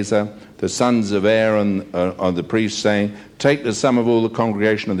Eleazar, the sons of Aaron, of the priests, saying, take the sum of all the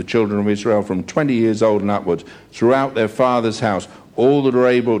congregation of the children of Israel from 20 years old and upwards, throughout their father's house, all that are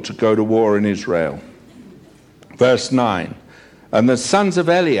able to go to war in Israel. Verse 9, and the sons of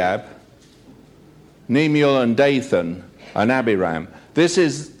Eliab, Nemuel and Dathan and Abiram. This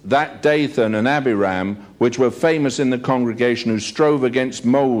is that Dathan and Abiram which were famous in the congregation, who strove against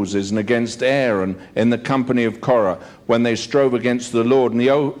Moses and against Aaron in the company of Korah, when they strove against the Lord. And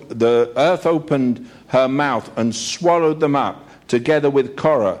the earth opened her mouth and swallowed them up, together with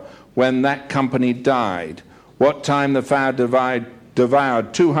Korah, when that company died. What time the fire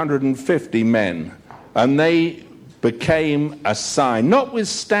devoured 250 men, and they became a sign.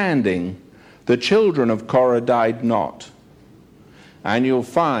 Notwithstanding, the children of Korah died not. And you'll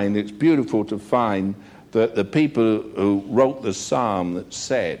find, it's beautiful to find, that the people who wrote the psalm that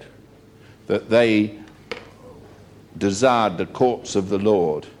said that they desired the courts of the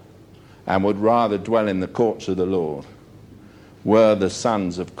Lord and would rather dwell in the courts of the Lord were the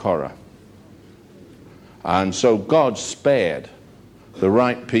sons of Korah. And so God spared the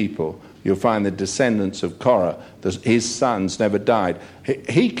right people. You'll find the descendants of Korah, his sons never died.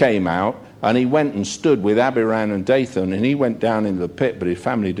 He came out and he went and stood with Abiram and Dathan, and he went down into the pit, but his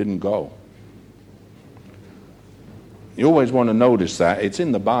family didn't go. You always want to notice that. It's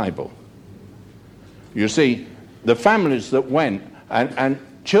in the Bible. You see, the families that went, and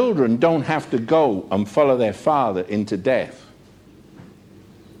children don't have to go and follow their father into death.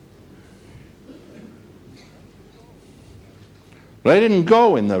 They didn't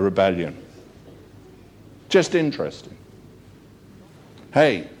go in the rebellion. Just interesting.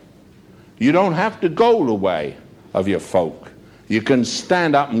 Hey, you don't have to go the way of your folk. You can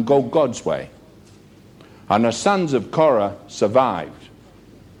stand up and go God's way. And the sons of Korah survived.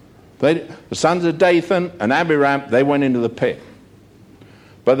 The sons of Dathan and Abiram, they went into the pit.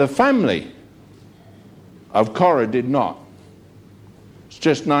 But the family of Korah did not. It's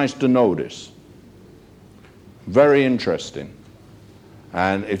just nice to notice. Very interesting.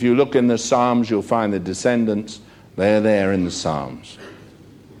 And if you look in the Psalms, you'll find the descendants, they're there in the Psalms.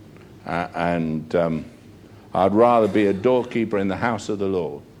 I'd rather be a doorkeeper in the house of the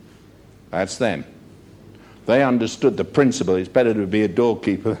Lord. That's them. They understood the principle. It's better to be a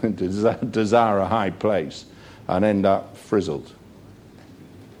doorkeeper than to desire a high place and end up frizzled.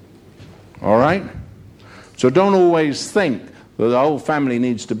 All right? So don't always think that the whole family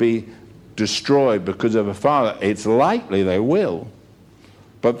needs to be destroyed because of a father. It's likely they will.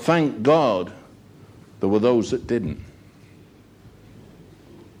 But thank God there were those that didn't.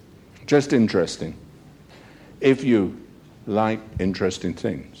 Just interesting. If you like interesting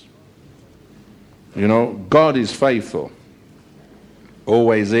things. You know, God is faithful.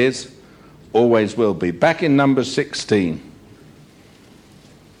 Always is, always will be. Back in Numbers 16.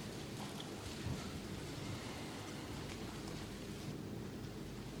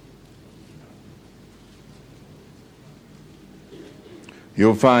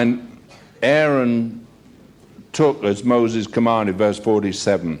 You'll find Aaron took, as Moses commanded, verse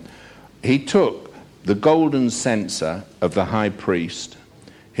 47, he took the golden censer of the high priest,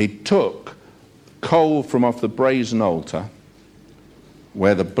 he took coal from off the brazen altar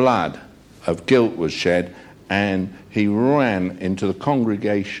where the blood of guilt was shed, and he ran into the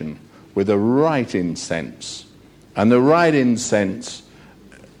congregation with the right incense. And the right incense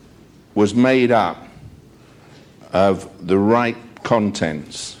was made up of the right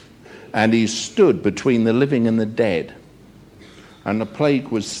contents. And he stood between the living and the dead, and the plague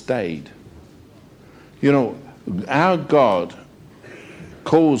was stayed. You know, our God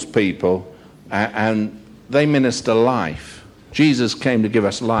calls people, and they minister life. Jesus came to give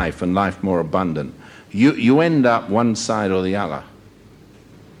us life, and life more abundant. You end up one side or the other.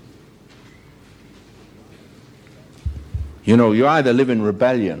 You know, you either live in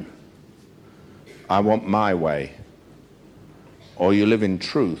rebellion, I want my way, or you live in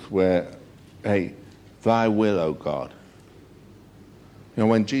truth where, hey, thy will, O God. You know,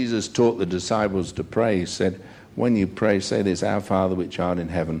 when Jesus taught the disciples to pray, he said, when you pray, say this, Our Father which art in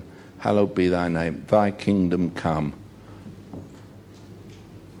heaven, hallowed be thy name, thy kingdom come.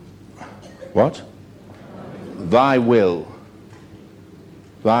 What? Thy will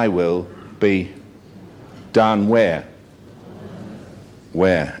be done where?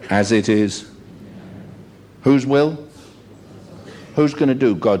 Where? As it is. Whose will? Who's going to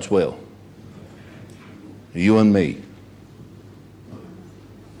do God's will? You and me.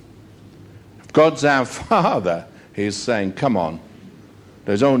 If God's our Father, he's saying, come on,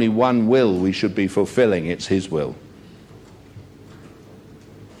 there's only one will we should be fulfilling, it's his will.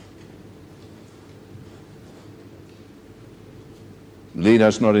 Lead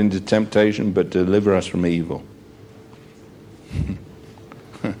us not into temptation, but deliver us from evil.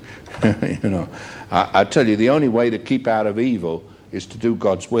 You know, I tell you, the only way to keep out of evil is to do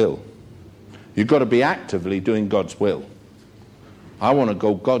God's will. You've got to be actively doing God's will. I want to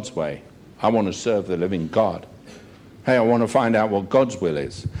go God's way. I want to serve the living God. Hey, I want to find out what God's will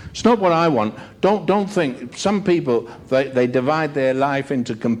is. It's not what I want. Don't think. Some people, they divide their life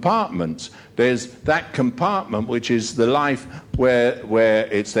into compartments. There's that compartment which is the life where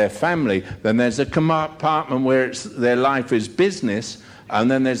it's their family. Then there's a compartment where their life is business. And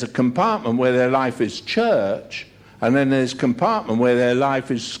then there's a compartment where their life is church. And then there's a compartment where their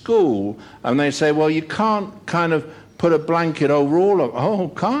life is school. And they say, well, you can't kind of put a blanket over all of it. Oh,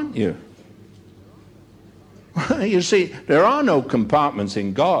 can't you? You see, there are no compartments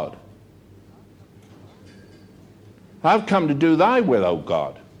in God. I've come to do thy will, O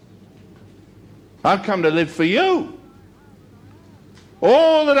God. I've come to live for you.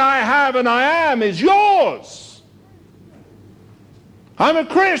 All that I have and I am is yours. I'm a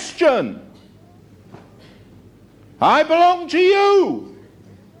Christian. I belong to you.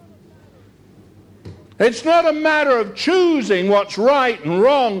 It's not a matter of choosing what's right and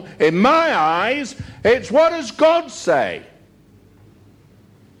wrong in my eyes. It's what does God say?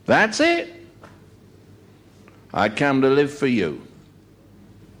 That's it. I come to live for you.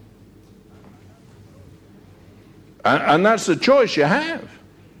 And that's the choice you have.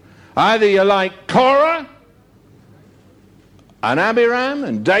 Either you're like Korah and Abiram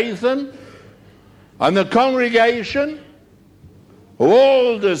and Dathan and the congregation who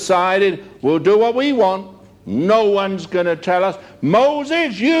all decided we'll do what we want. No one's going to tell us.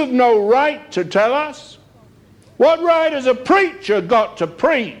 Moses, you've no right to tell us. What right has a preacher got to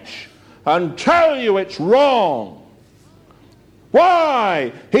preach and tell you it's wrong?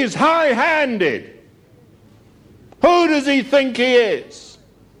 Why? He's high-handed. Who does he think he is?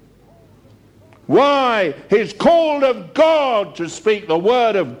 Why? He's called of God to speak the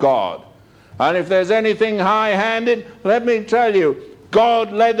word of God. And if there's anything high-handed, let me tell you,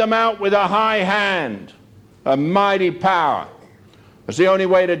 God led them out with a high hand, a mighty power. It's the only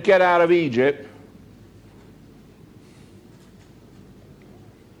way to get out of Egypt.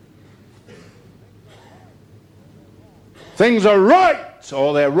 Things are right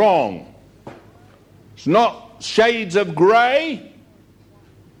or they're wrong. It's not shades of grey.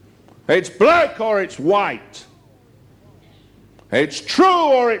 It's black or it's white. It's true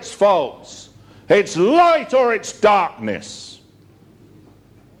or it's false. It's light or it's darkness.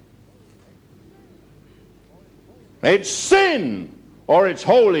 It's sin or it's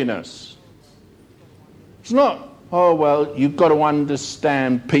holiness. It's not, oh, well, you've got to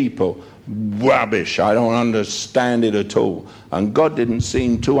understand people. Rubbish, I don't understand it at all. And God didn't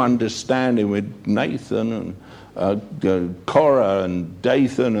seem too understanding with Nathan and Korah and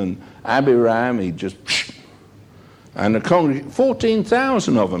Dathan and Abiram. He just, and the congregation,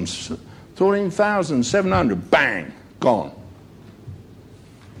 14,000 of them, 14,700, bang, gone.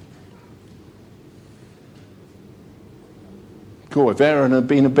 Cool, if Aaron had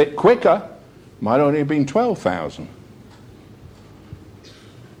been a bit quicker, might only have been 12,000.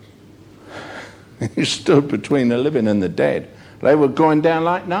 He stood between the living and the dead. They were going down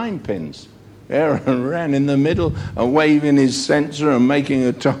like nine pins. Aaron ran in the middle and waving his censer and making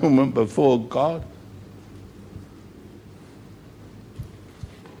atonement before God.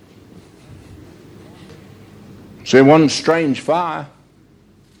 See, one strange fire.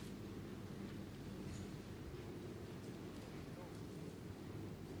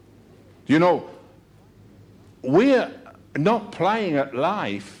 You know, we're not playing at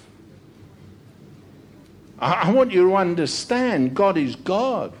life. I want you to understand God is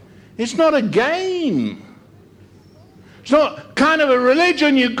God. It's not a game. It's not kind of a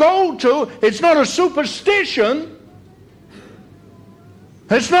religion you go to. It's not a superstition.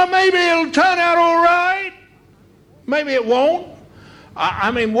 It's not maybe it'll turn out all right. Maybe it won't.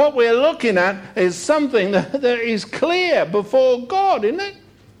 I mean, what we're looking at is something that is clear before God, isn't it?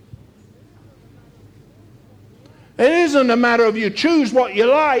 It isn't a matter of you choose what you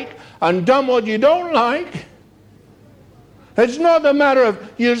like and done what you don't like. It's not a matter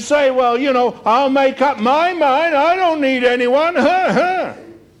of you say, well, you know, I'll make up my mind. I don't need anyone.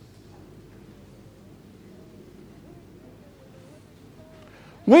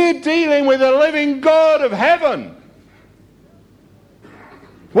 We're dealing with the living God of heaven.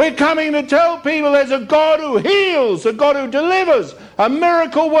 We're coming to tell people there's a God who heals, a God who delivers, a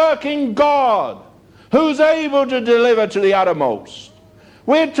miracle-working God who's able to deliver to the uttermost.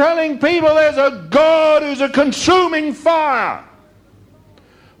 We're telling people there's a God who's a consuming fire.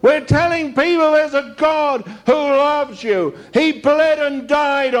 We're telling people there's a God who loves you. He bled and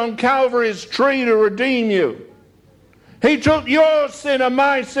died on Calvary's tree to redeem you. He took your sin and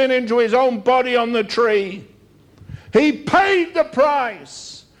my sin into his own body on the tree. He paid the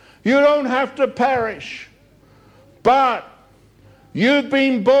price. You don't have to perish. But you've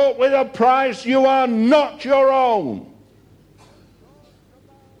been bought with a price. You are not your own.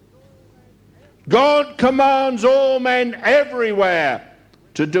 God commands all men everywhere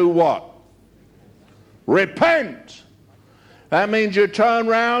to do what? Repent. That means you turn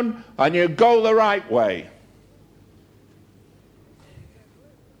round and you go the right way.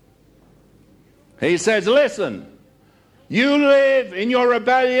 He says, listen, you live in your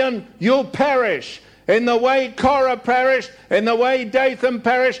rebellion, you'll perish. In the way Korah perished, in the way Dathan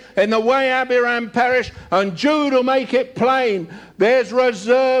perished, in the way Abiram perished, and Jude will make it plain. There's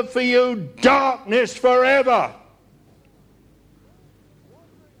reserved for you darkness forever.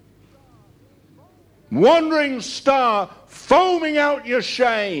 Wandering star, foaming out your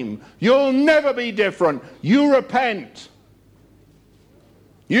shame. You'll never be different. You repent.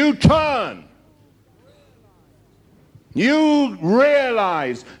 You turn. You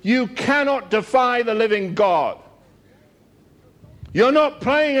realize you cannot defy the living God. You're not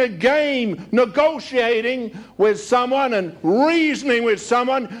playing a game, negotiating with someone and reasoning with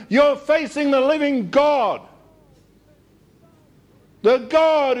someone. You're facing the living God. The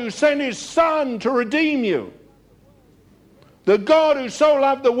God who sent his Son to redeem you. The God who so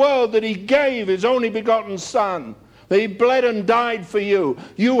loved the world that he gave his only begotten Son. That he bled and died for you.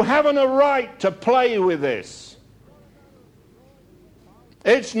 You haven't a right to play with this.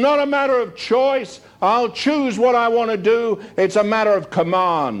 It's not a matter of choice. I'll choose what I want to do. It's a matter of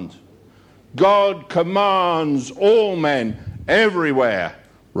command. God commands all men everywhere,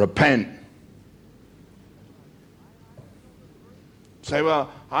 repent. Say,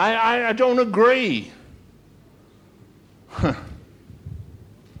 well, I don't agree.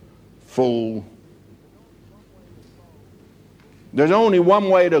 Fool. There's only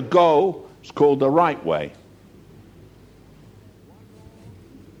one way to go. It's called the right way.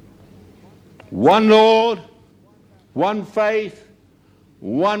 One Lord, one faith,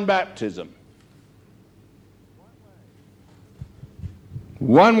 one baptism.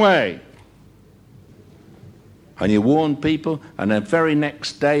 One way. And you warn people, and the very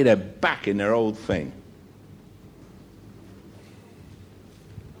next day they're back in their old thing.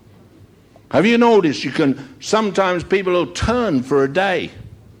 Have you noticed sometimes people will turn for a day.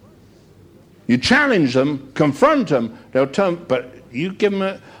 You challenge them, confront them, they'll turn, but you give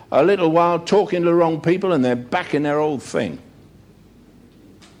them a little while talking to the wrong people and they're back in their old thing.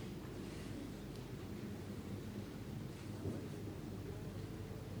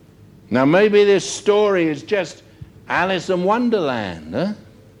 Now maybe this story is just Alice in Wonderland, huh?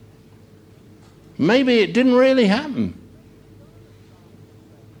 Maybe it didn't really happen.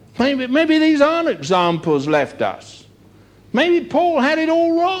 Maybe these aren't examples left us. Maybe Paul had it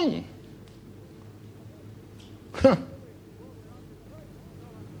all wrong.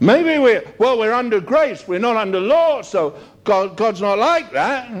 Maybe we're under grace, we're not under law, so God's not like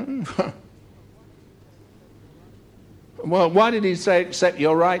that. Well, why did he say, except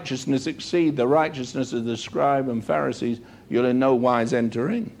your righteousness exceed the righteousness of the scribe and Pharisees, you'll in no wise enter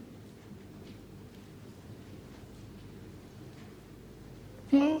in?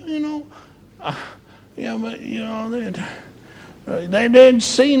 Well, they'd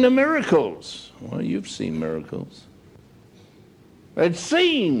seen the miracles. Well, you've seen miracles. They'd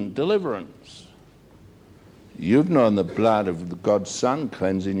seen deliverance. You've known the blood of God's Son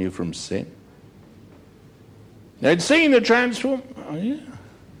cleansing you from sin. They'd seen the transform. Oh, yeah.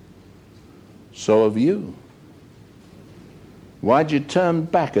 So have you. Why'd you turn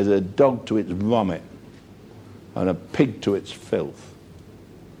back as a dog to its vomit and a pig to its filth?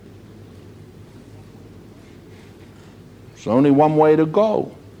 There's only one way to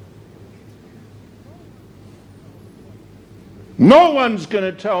go. No one's going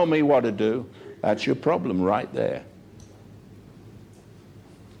to tell me what to do. That's your problem right there.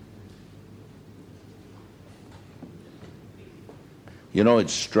 You know,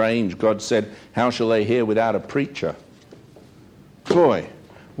 it's strange. God said, how shall they hear without a preacher? Boy,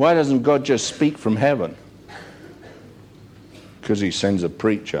 why doesn't God just speak from heaven? Because he sends a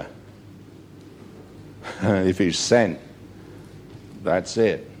preacher. If he's sent, that's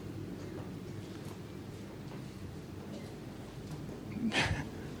it.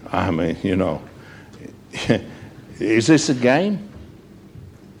 I mean, you know, is this a game?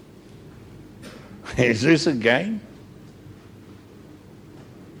 Is this a game?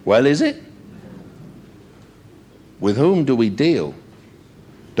 Well, is it? With whom do we deal?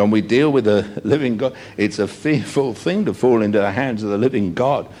 Don't we deal with the living God? It's a fearful thing to fall into the hands of the living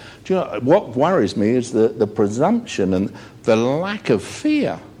God. Do you know, what worries me is the presumption and the lack of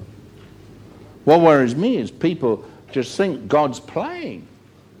fear. What worries me is people just think God's playing.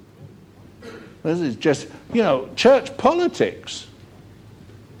 This is just, you know, church politics.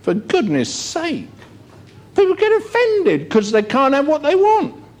 For goodness sake. People get offended because they can't have what they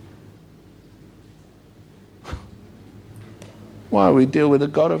want. Why we deal with the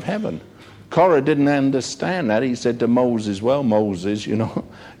God of heaven? Korah didn't understand that. He said to Moses, well, Moses, you know,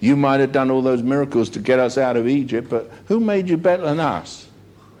 you might have done all those miracles to get us out of Egypt, but who made you better than us?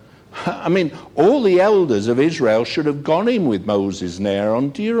 I mean, all the elders of Israel should have gone in with Moses and Aaron.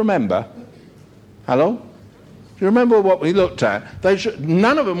 Do you remember? Hello? Do you remember what we looked at?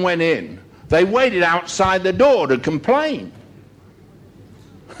 None of them went in. They waited outside the door to complain.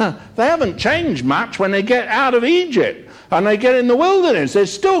 They haven't changed much when they get out of Egypt and they get in the wilderness. They're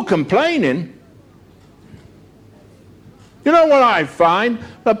still complaining. You know what I find?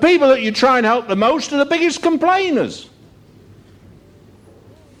 The people that you try and help the most are the biggest complainers.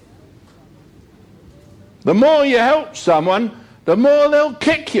 The more you help someone, the more they'll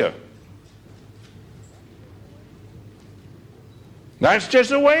kick you. That's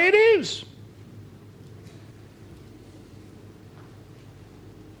just the way it is.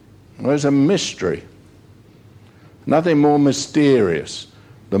 There's a mystery. Nothing more mysterious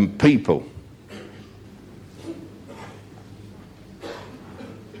than people.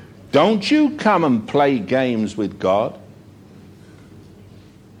 Don't you come and play games with God.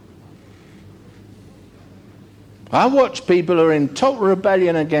 I watch people who are in total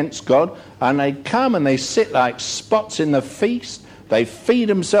rebellion against God, and they come and they sit like spots in the feast. They feed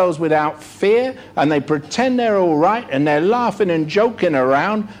themselves without fear, and they pretend they're all right, and they're laughing and joking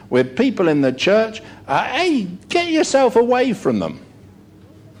around with people in the church. Hey, get yourself away from them.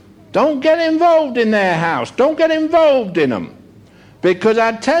 Don't get involved in their house. Don't get involved in them. Because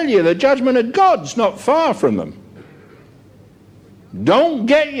I tell you, the judgment of God's not far from them. Don't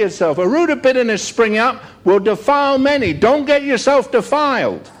get yourself. A root of bitterness spring up will defile many. Don't get yourself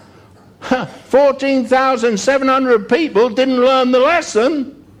defiled. 14,700 people didn't learn the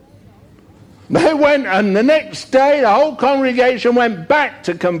lesson. They went, and the next day the whole congregation went back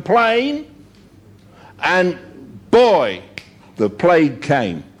to complain, and boy, the plague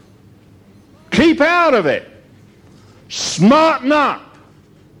came. Keep out of it. Smarten up.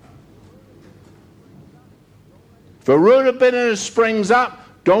 If a root of bitterness springs up,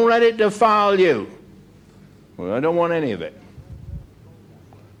 don't let it defile you. Well, I don't want any of it.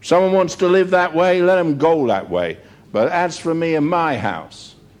 Someone wants to live that way, let them go that way. But as for me and my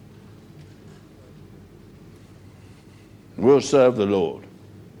house, we'll serve the Lord.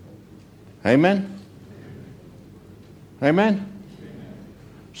 Amen? Amen?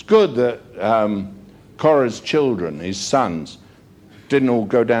 It's good that Korah's children, his sons, didn't all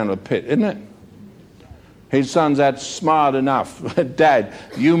go down the pit, isn't it? His sons had smart enough. Dad,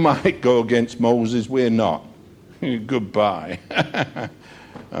 you might go against Moses, we're not. Goodbye.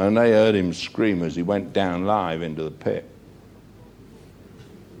 And they heard him scream as he went down live into the pit.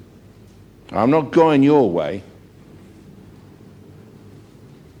 I'm not going your way.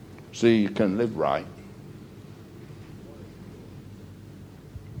 So you can live right.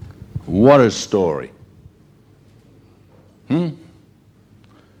 What a story. That's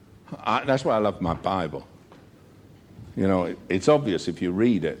why I love my Bible. You know, it's obvious if you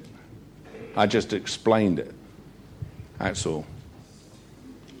read it. I just explained it. That's all.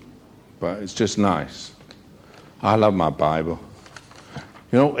 But it's just nice. I love my Bible.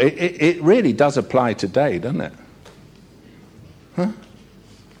 You know, it really does apply today, doesn't it?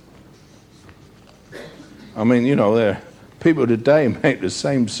 I mean, people today make the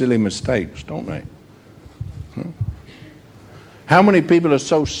same silly mistakes, don't they? How many people are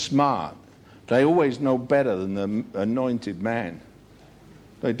so smart, they always know better than the anointed man?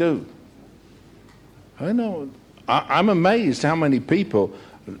 They do. I know. I'm amazed how many people,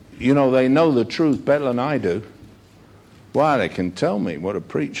 they know the truth better than I do. Why? They can tell me what to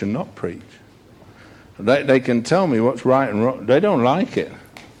preach and not preach. They can tell me what's right and wrong. They don't like it.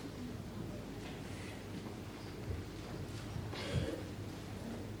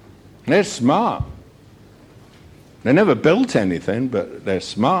 They're smart. They never built anything, but they're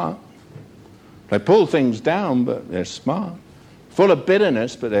smart. They pull things down, but they're smart. Full of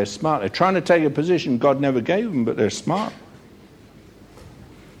bitterness, but they're smart. They're trying to take a position God never gave them, but they're smart.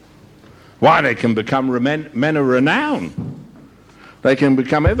 Why? They can become men of renown. They can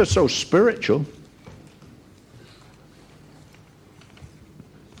become ever so spiritual.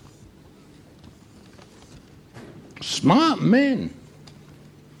 Smart men.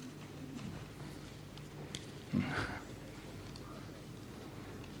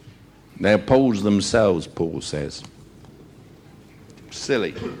 They oppose themselves, Paul says.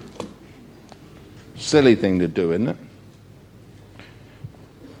 Silly. Silly thing to do, isn't it?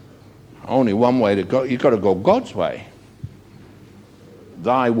 Only one way to go. You've got to go God's way.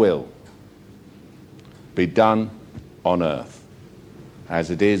 Thy will be done on earth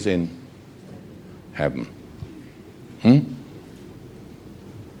as it is in heaven.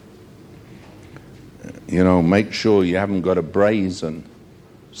 Make sure you haven't got a brazen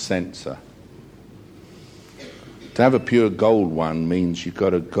censer. To have a pure gold one means you've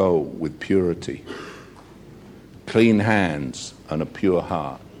got to go with purity. Clean hands and a pure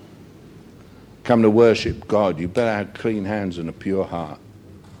heart. Come to worship God, you better have clean hands and a pure heart.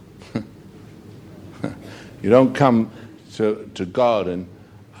 You don't come to God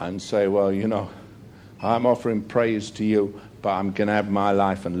and say, well, I'm offering praise to you, but I'm going to have my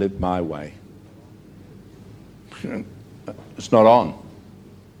life and live my way. It's not on.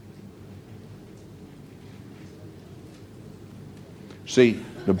 See,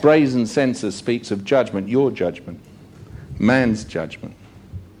 the brazen censer speaks of judgment, your judgment, man's judgment,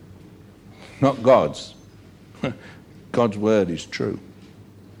 not God's. God's word is true.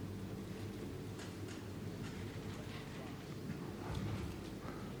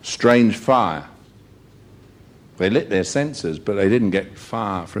 Strange fire. They lit their censers, but they didn't get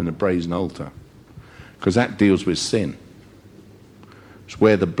fire from the brazen altar, because that deals with sin. It's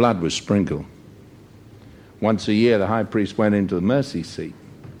where the blood was sprinkled. Once a year, the high priest went into the mercy seat.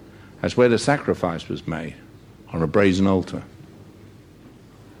 That's where the sacrifice was made, on a brazen altar,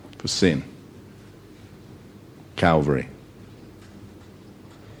 for sin. Calvary.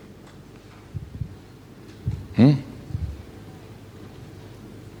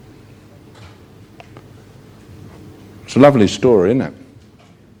 It's a lovely story, isn't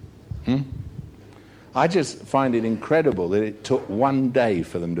it? I just find it incredible that it took one day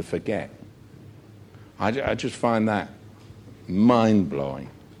for them to forget. I just find that mind-blowing.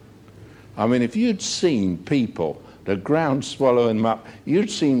 I mean, if you'd seen people, the ground swallowing them up,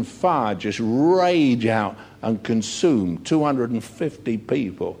 you'd seen fire just rage out and consume 250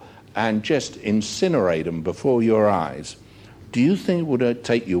 people and just incinerate them before your eyes. Do you think it would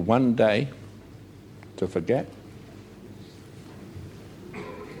take you one day to forget?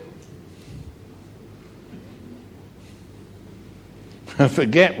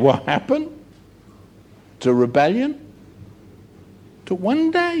 Forget what happened to rebellion? To one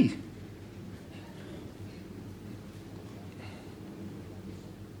day.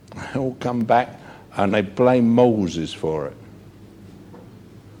 They all come back and they blame Moses for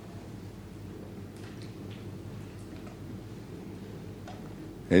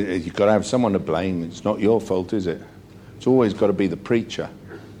it. You've got to have someone to blame. It's not your fault, is it? It's always got to be the preacher.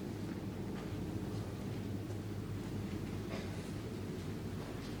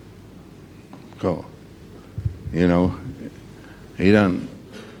 God, he don't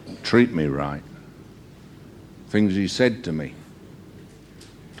treat me right. Things he said to me,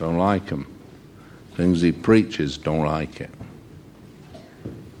 don't like him. Things he preaches, don't like it.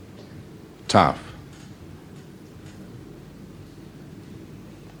 Tough.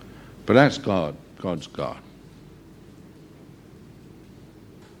 But that's God. God's God.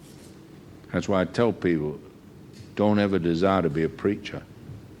 That's why I tell people, don't ever desire to be a preacher.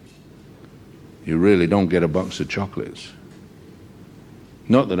 You really don't get a box of chocolates.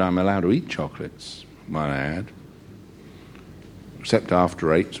 Not that I'm allowed to eat chocolates, might I add. Except after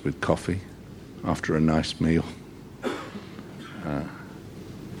 8s with coffee, after a nice meal.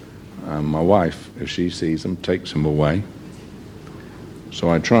 And my wife, if she sees them, takes them away. So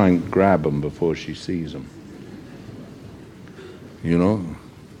I try and grab them before she sees them. You know?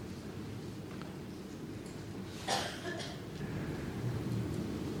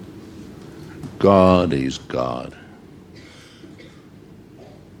 God is God.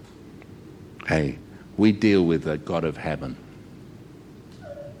 Hey, we deal with the God of heaven.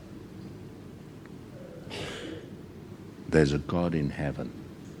 There's a God in heaven.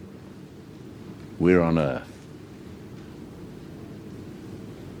 We're on earth.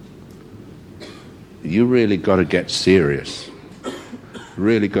 You really got to get serious.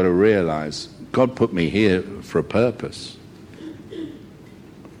 Really got to realize God put me here for a purpose.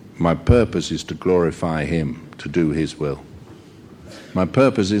 My purpose is to glorify Him, to do His will. My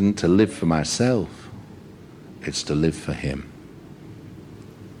purpose isn't to live for myself. It's to live for Him.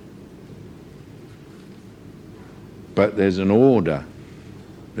 But there's an order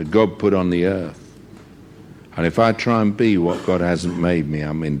that God put on the earth. And if I try and be what God hasn't made me,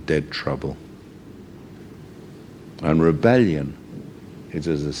 I'm in dead trouble. And rebellion is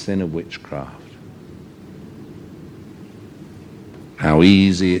as a sin of witchcraft. How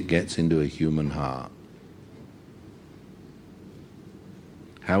easy it gets into a human heart.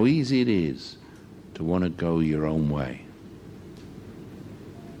 How easy it is to want to go your own way.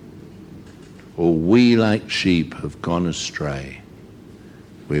 All we like sheep have gone astray.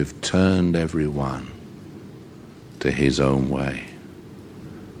 We've turned every one to his own way.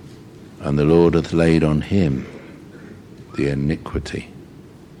 And the Lord hath laid on him the iniquity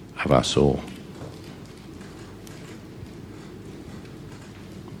of us all.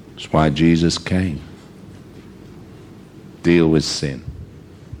 That's why Jesus came. Deal with sin.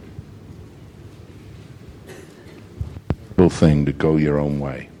 Little thing to go your own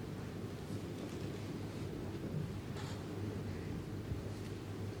way.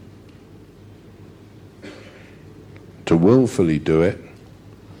 To willfully do it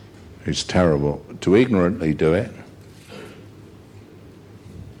is terrible. To ignorantly do it.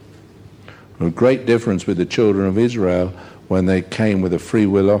 A great difference with the children of Israel when they came with a free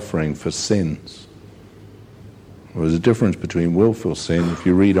will offering for sins. There was a difference between willful sin. If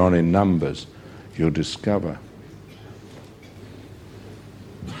you read on in Numbers, you'll discover.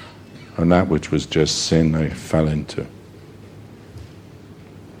 And that which was just sin they fell into.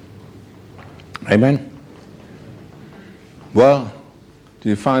 Amen? Well, do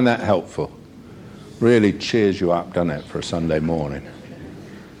you find that helpful? Really cheers you up, doesn't it, for a Sunday morning?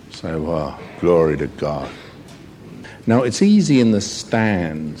 Say, well, glory to God. Now, it's easy in the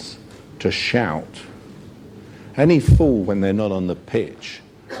stands to shout. Any fool, when they're not on the pitch,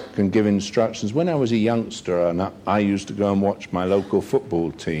 can give instructions. When I was a youngster, and I used to go and watch my local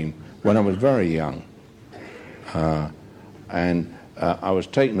football team when I was very young. And I was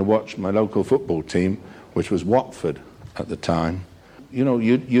taken to watch my local football team, which was Watford at the time. You know,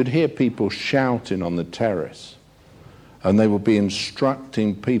 you'd hear people shouting on the terrace, and they would be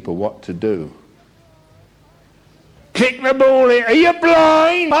instructing people what to do. Kick the ball in. Are you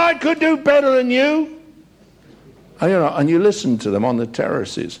blind? I could do better than you. And you listen to them on the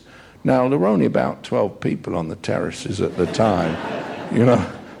terraces. Now, there were only about 12 people on the terraces at the time,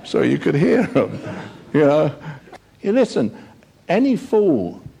 so you could hear them, You listen, any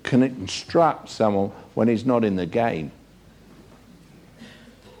fool can instruct someone when he's not in the game.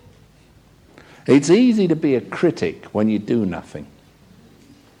 It's easy to be a critic when you do nothing.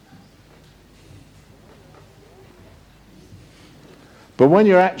 But when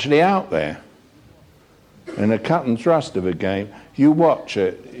you're actually out there, in a cut and thrust of a game, you watch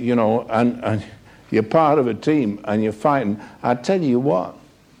it, and you're part of a team and you're fighting. I tell you what,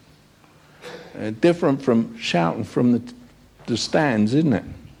 different from shouting from the stands, isn't it?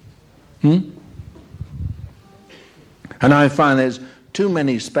 And I find there's too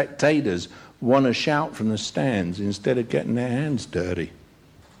many spectators want to shout from the stands instead of getting their hands dirty.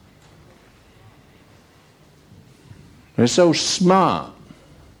 They're so smart.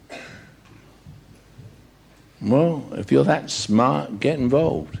 Well, if you're that smart, get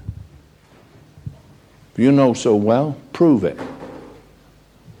involved. If you know so well, prove it.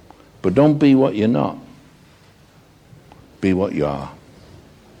 But don't be what you're not. Be what you are.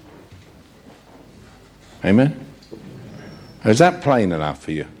 Amen? Is that plain enough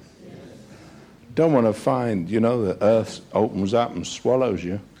for you? Don't want to find, the earth opens up and swallows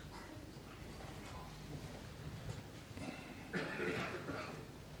you.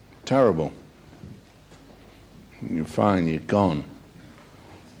 Terrible. You find you're gone.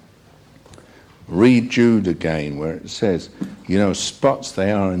 Read Jude again, where it says, spots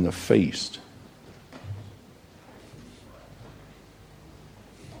they are in the feast.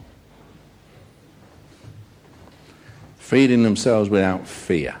 feeding themselves without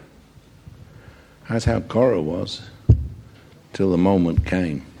fear. That's how Korah was, till the moment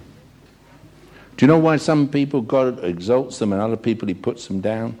came. Do you know why some people God exalts them and other people he puts them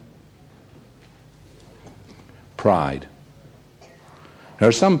down? Pride. There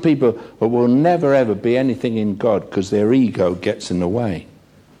are some people who will never ever be anything in God because their ego gets in the way.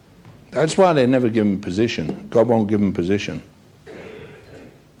 That's why they're never given position. God won't give them position.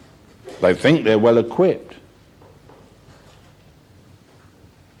 They think they're well equipped.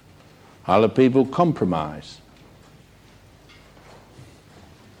 Other people compromise.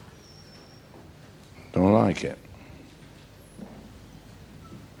 Don't like it.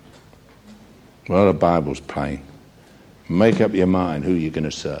 Well, the Bible's plain. Make up your mind who you're going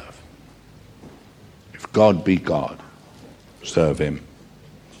to serve. If God be God, serve him.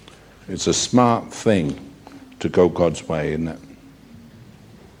 It's a smart thing to go God's way, isn't it?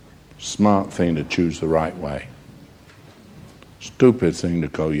 Smart thing to choose the right way. Stupid thing to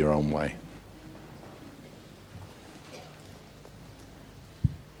go your own way.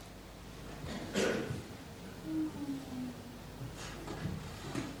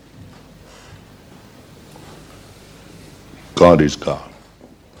 God is God.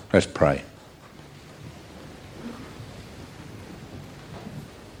 Let's pray.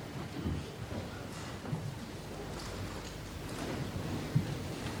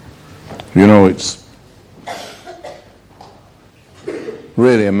 You know, it's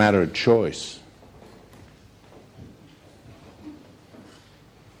really a matter of choice.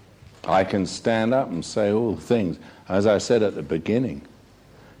 I can stand up and say all things. As I said at the beginning,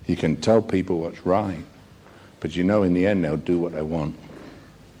 you can tell people what's right. But you know, in the end, they'll do what they want.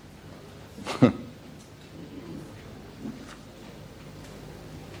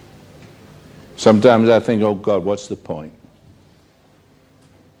 Sometimes I think, oh God, what's the point?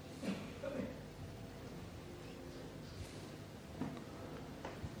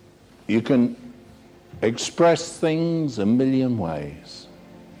 You can express things a million ways,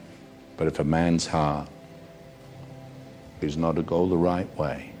 but if a man's heart is not to go the right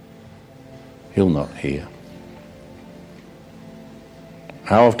way, he'll not hear.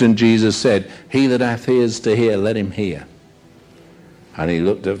 How often Jesus said, he that hath ears to hear, let him hear. And he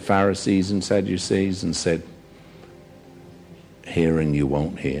looked at Pharisees and Sadducees and said, hearing you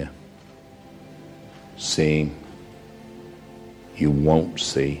won't hear. Seeing you won't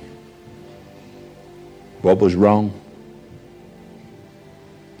see. What was wrong?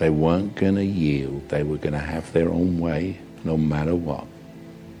 They weren't going to yield. They were going to have their own way no matter what.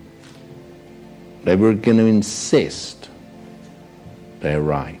 They were going to insist they're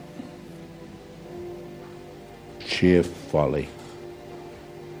right. Sheer folly.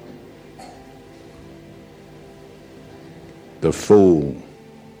 The fool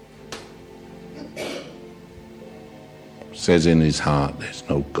says in his heart there's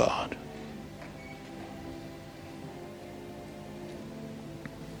no God.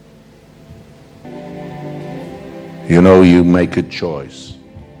 You know, you make a choice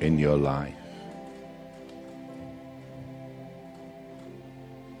in your life.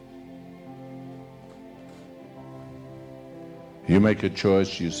 You make a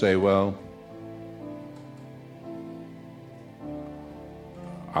choice, you say, well,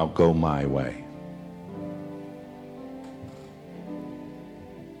 I'll go my way.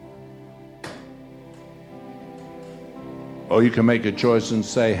 Or you can make a choice and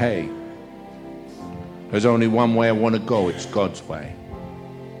say, hey, there's only one way I want to go, it's God's way.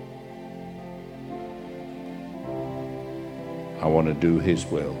 I want to do his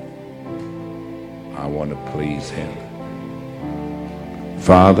will. I want to please him.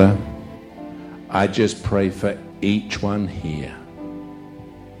 Father, I just pray for each one here.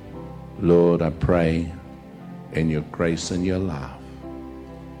 Lord, I pray in your grace and your love.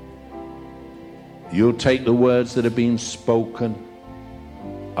 You'll take the words that have been spoken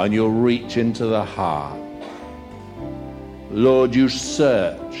and you'll reach into the heart. Lord, you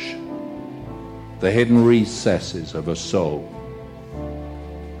search the hidden recesses of a soul.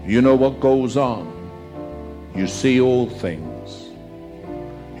 You know what goes on. You see all things.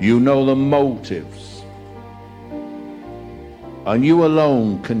 You know the motives. And you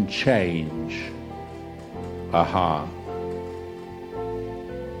alone can change a heart.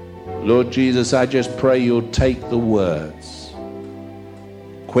 Lord Jesus, I just pray you'll take the words,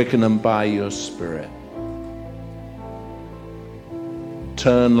 quicken them by your Spirit,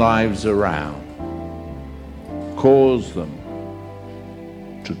 turn lives around, cause them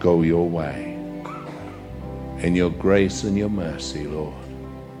to go your way. In your grace and your mercy, Lord,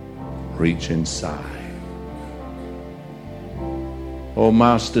 reach inside. Oh,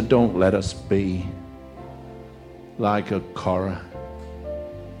 Master, don't let us be like a Korah,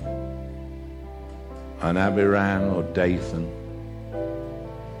 an Abiram or Dathan.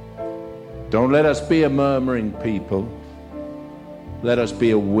 Don't let us be a murmuring people. Let us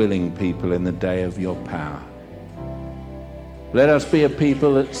be a willing people in the day of your power. Let us be a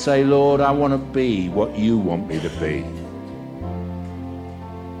people that say, Lord, I want to be what you want me to be.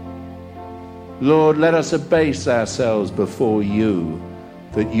 Lord, let us abase ourselves before you,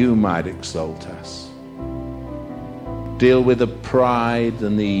 that you might exalt us. Deal with the pride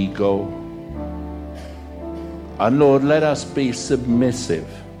and the ego. And Lord, let us be submissive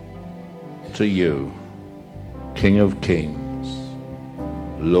to you, King of Kings,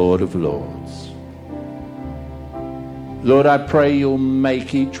 Lord of Lords. Lord, I pray you'll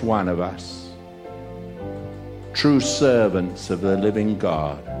make each one of us true servants of the living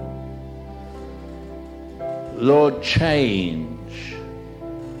God. Lord, change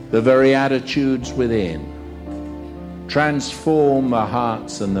the very attitudes within. Transform the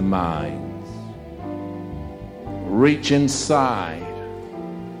hearts and the minds. Reach inside,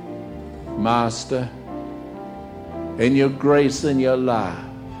 Master, in your grace and your love.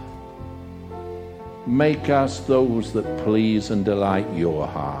 Make us those that please and delight your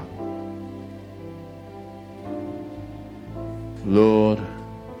heart. Lord,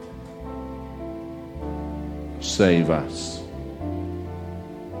 save us,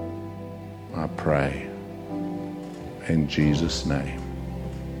 I pray, in Jesus' name.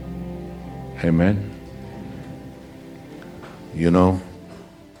 Amen. You know,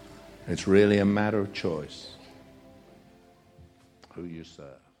 it's really a matter of choice who you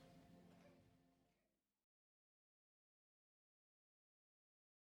serve.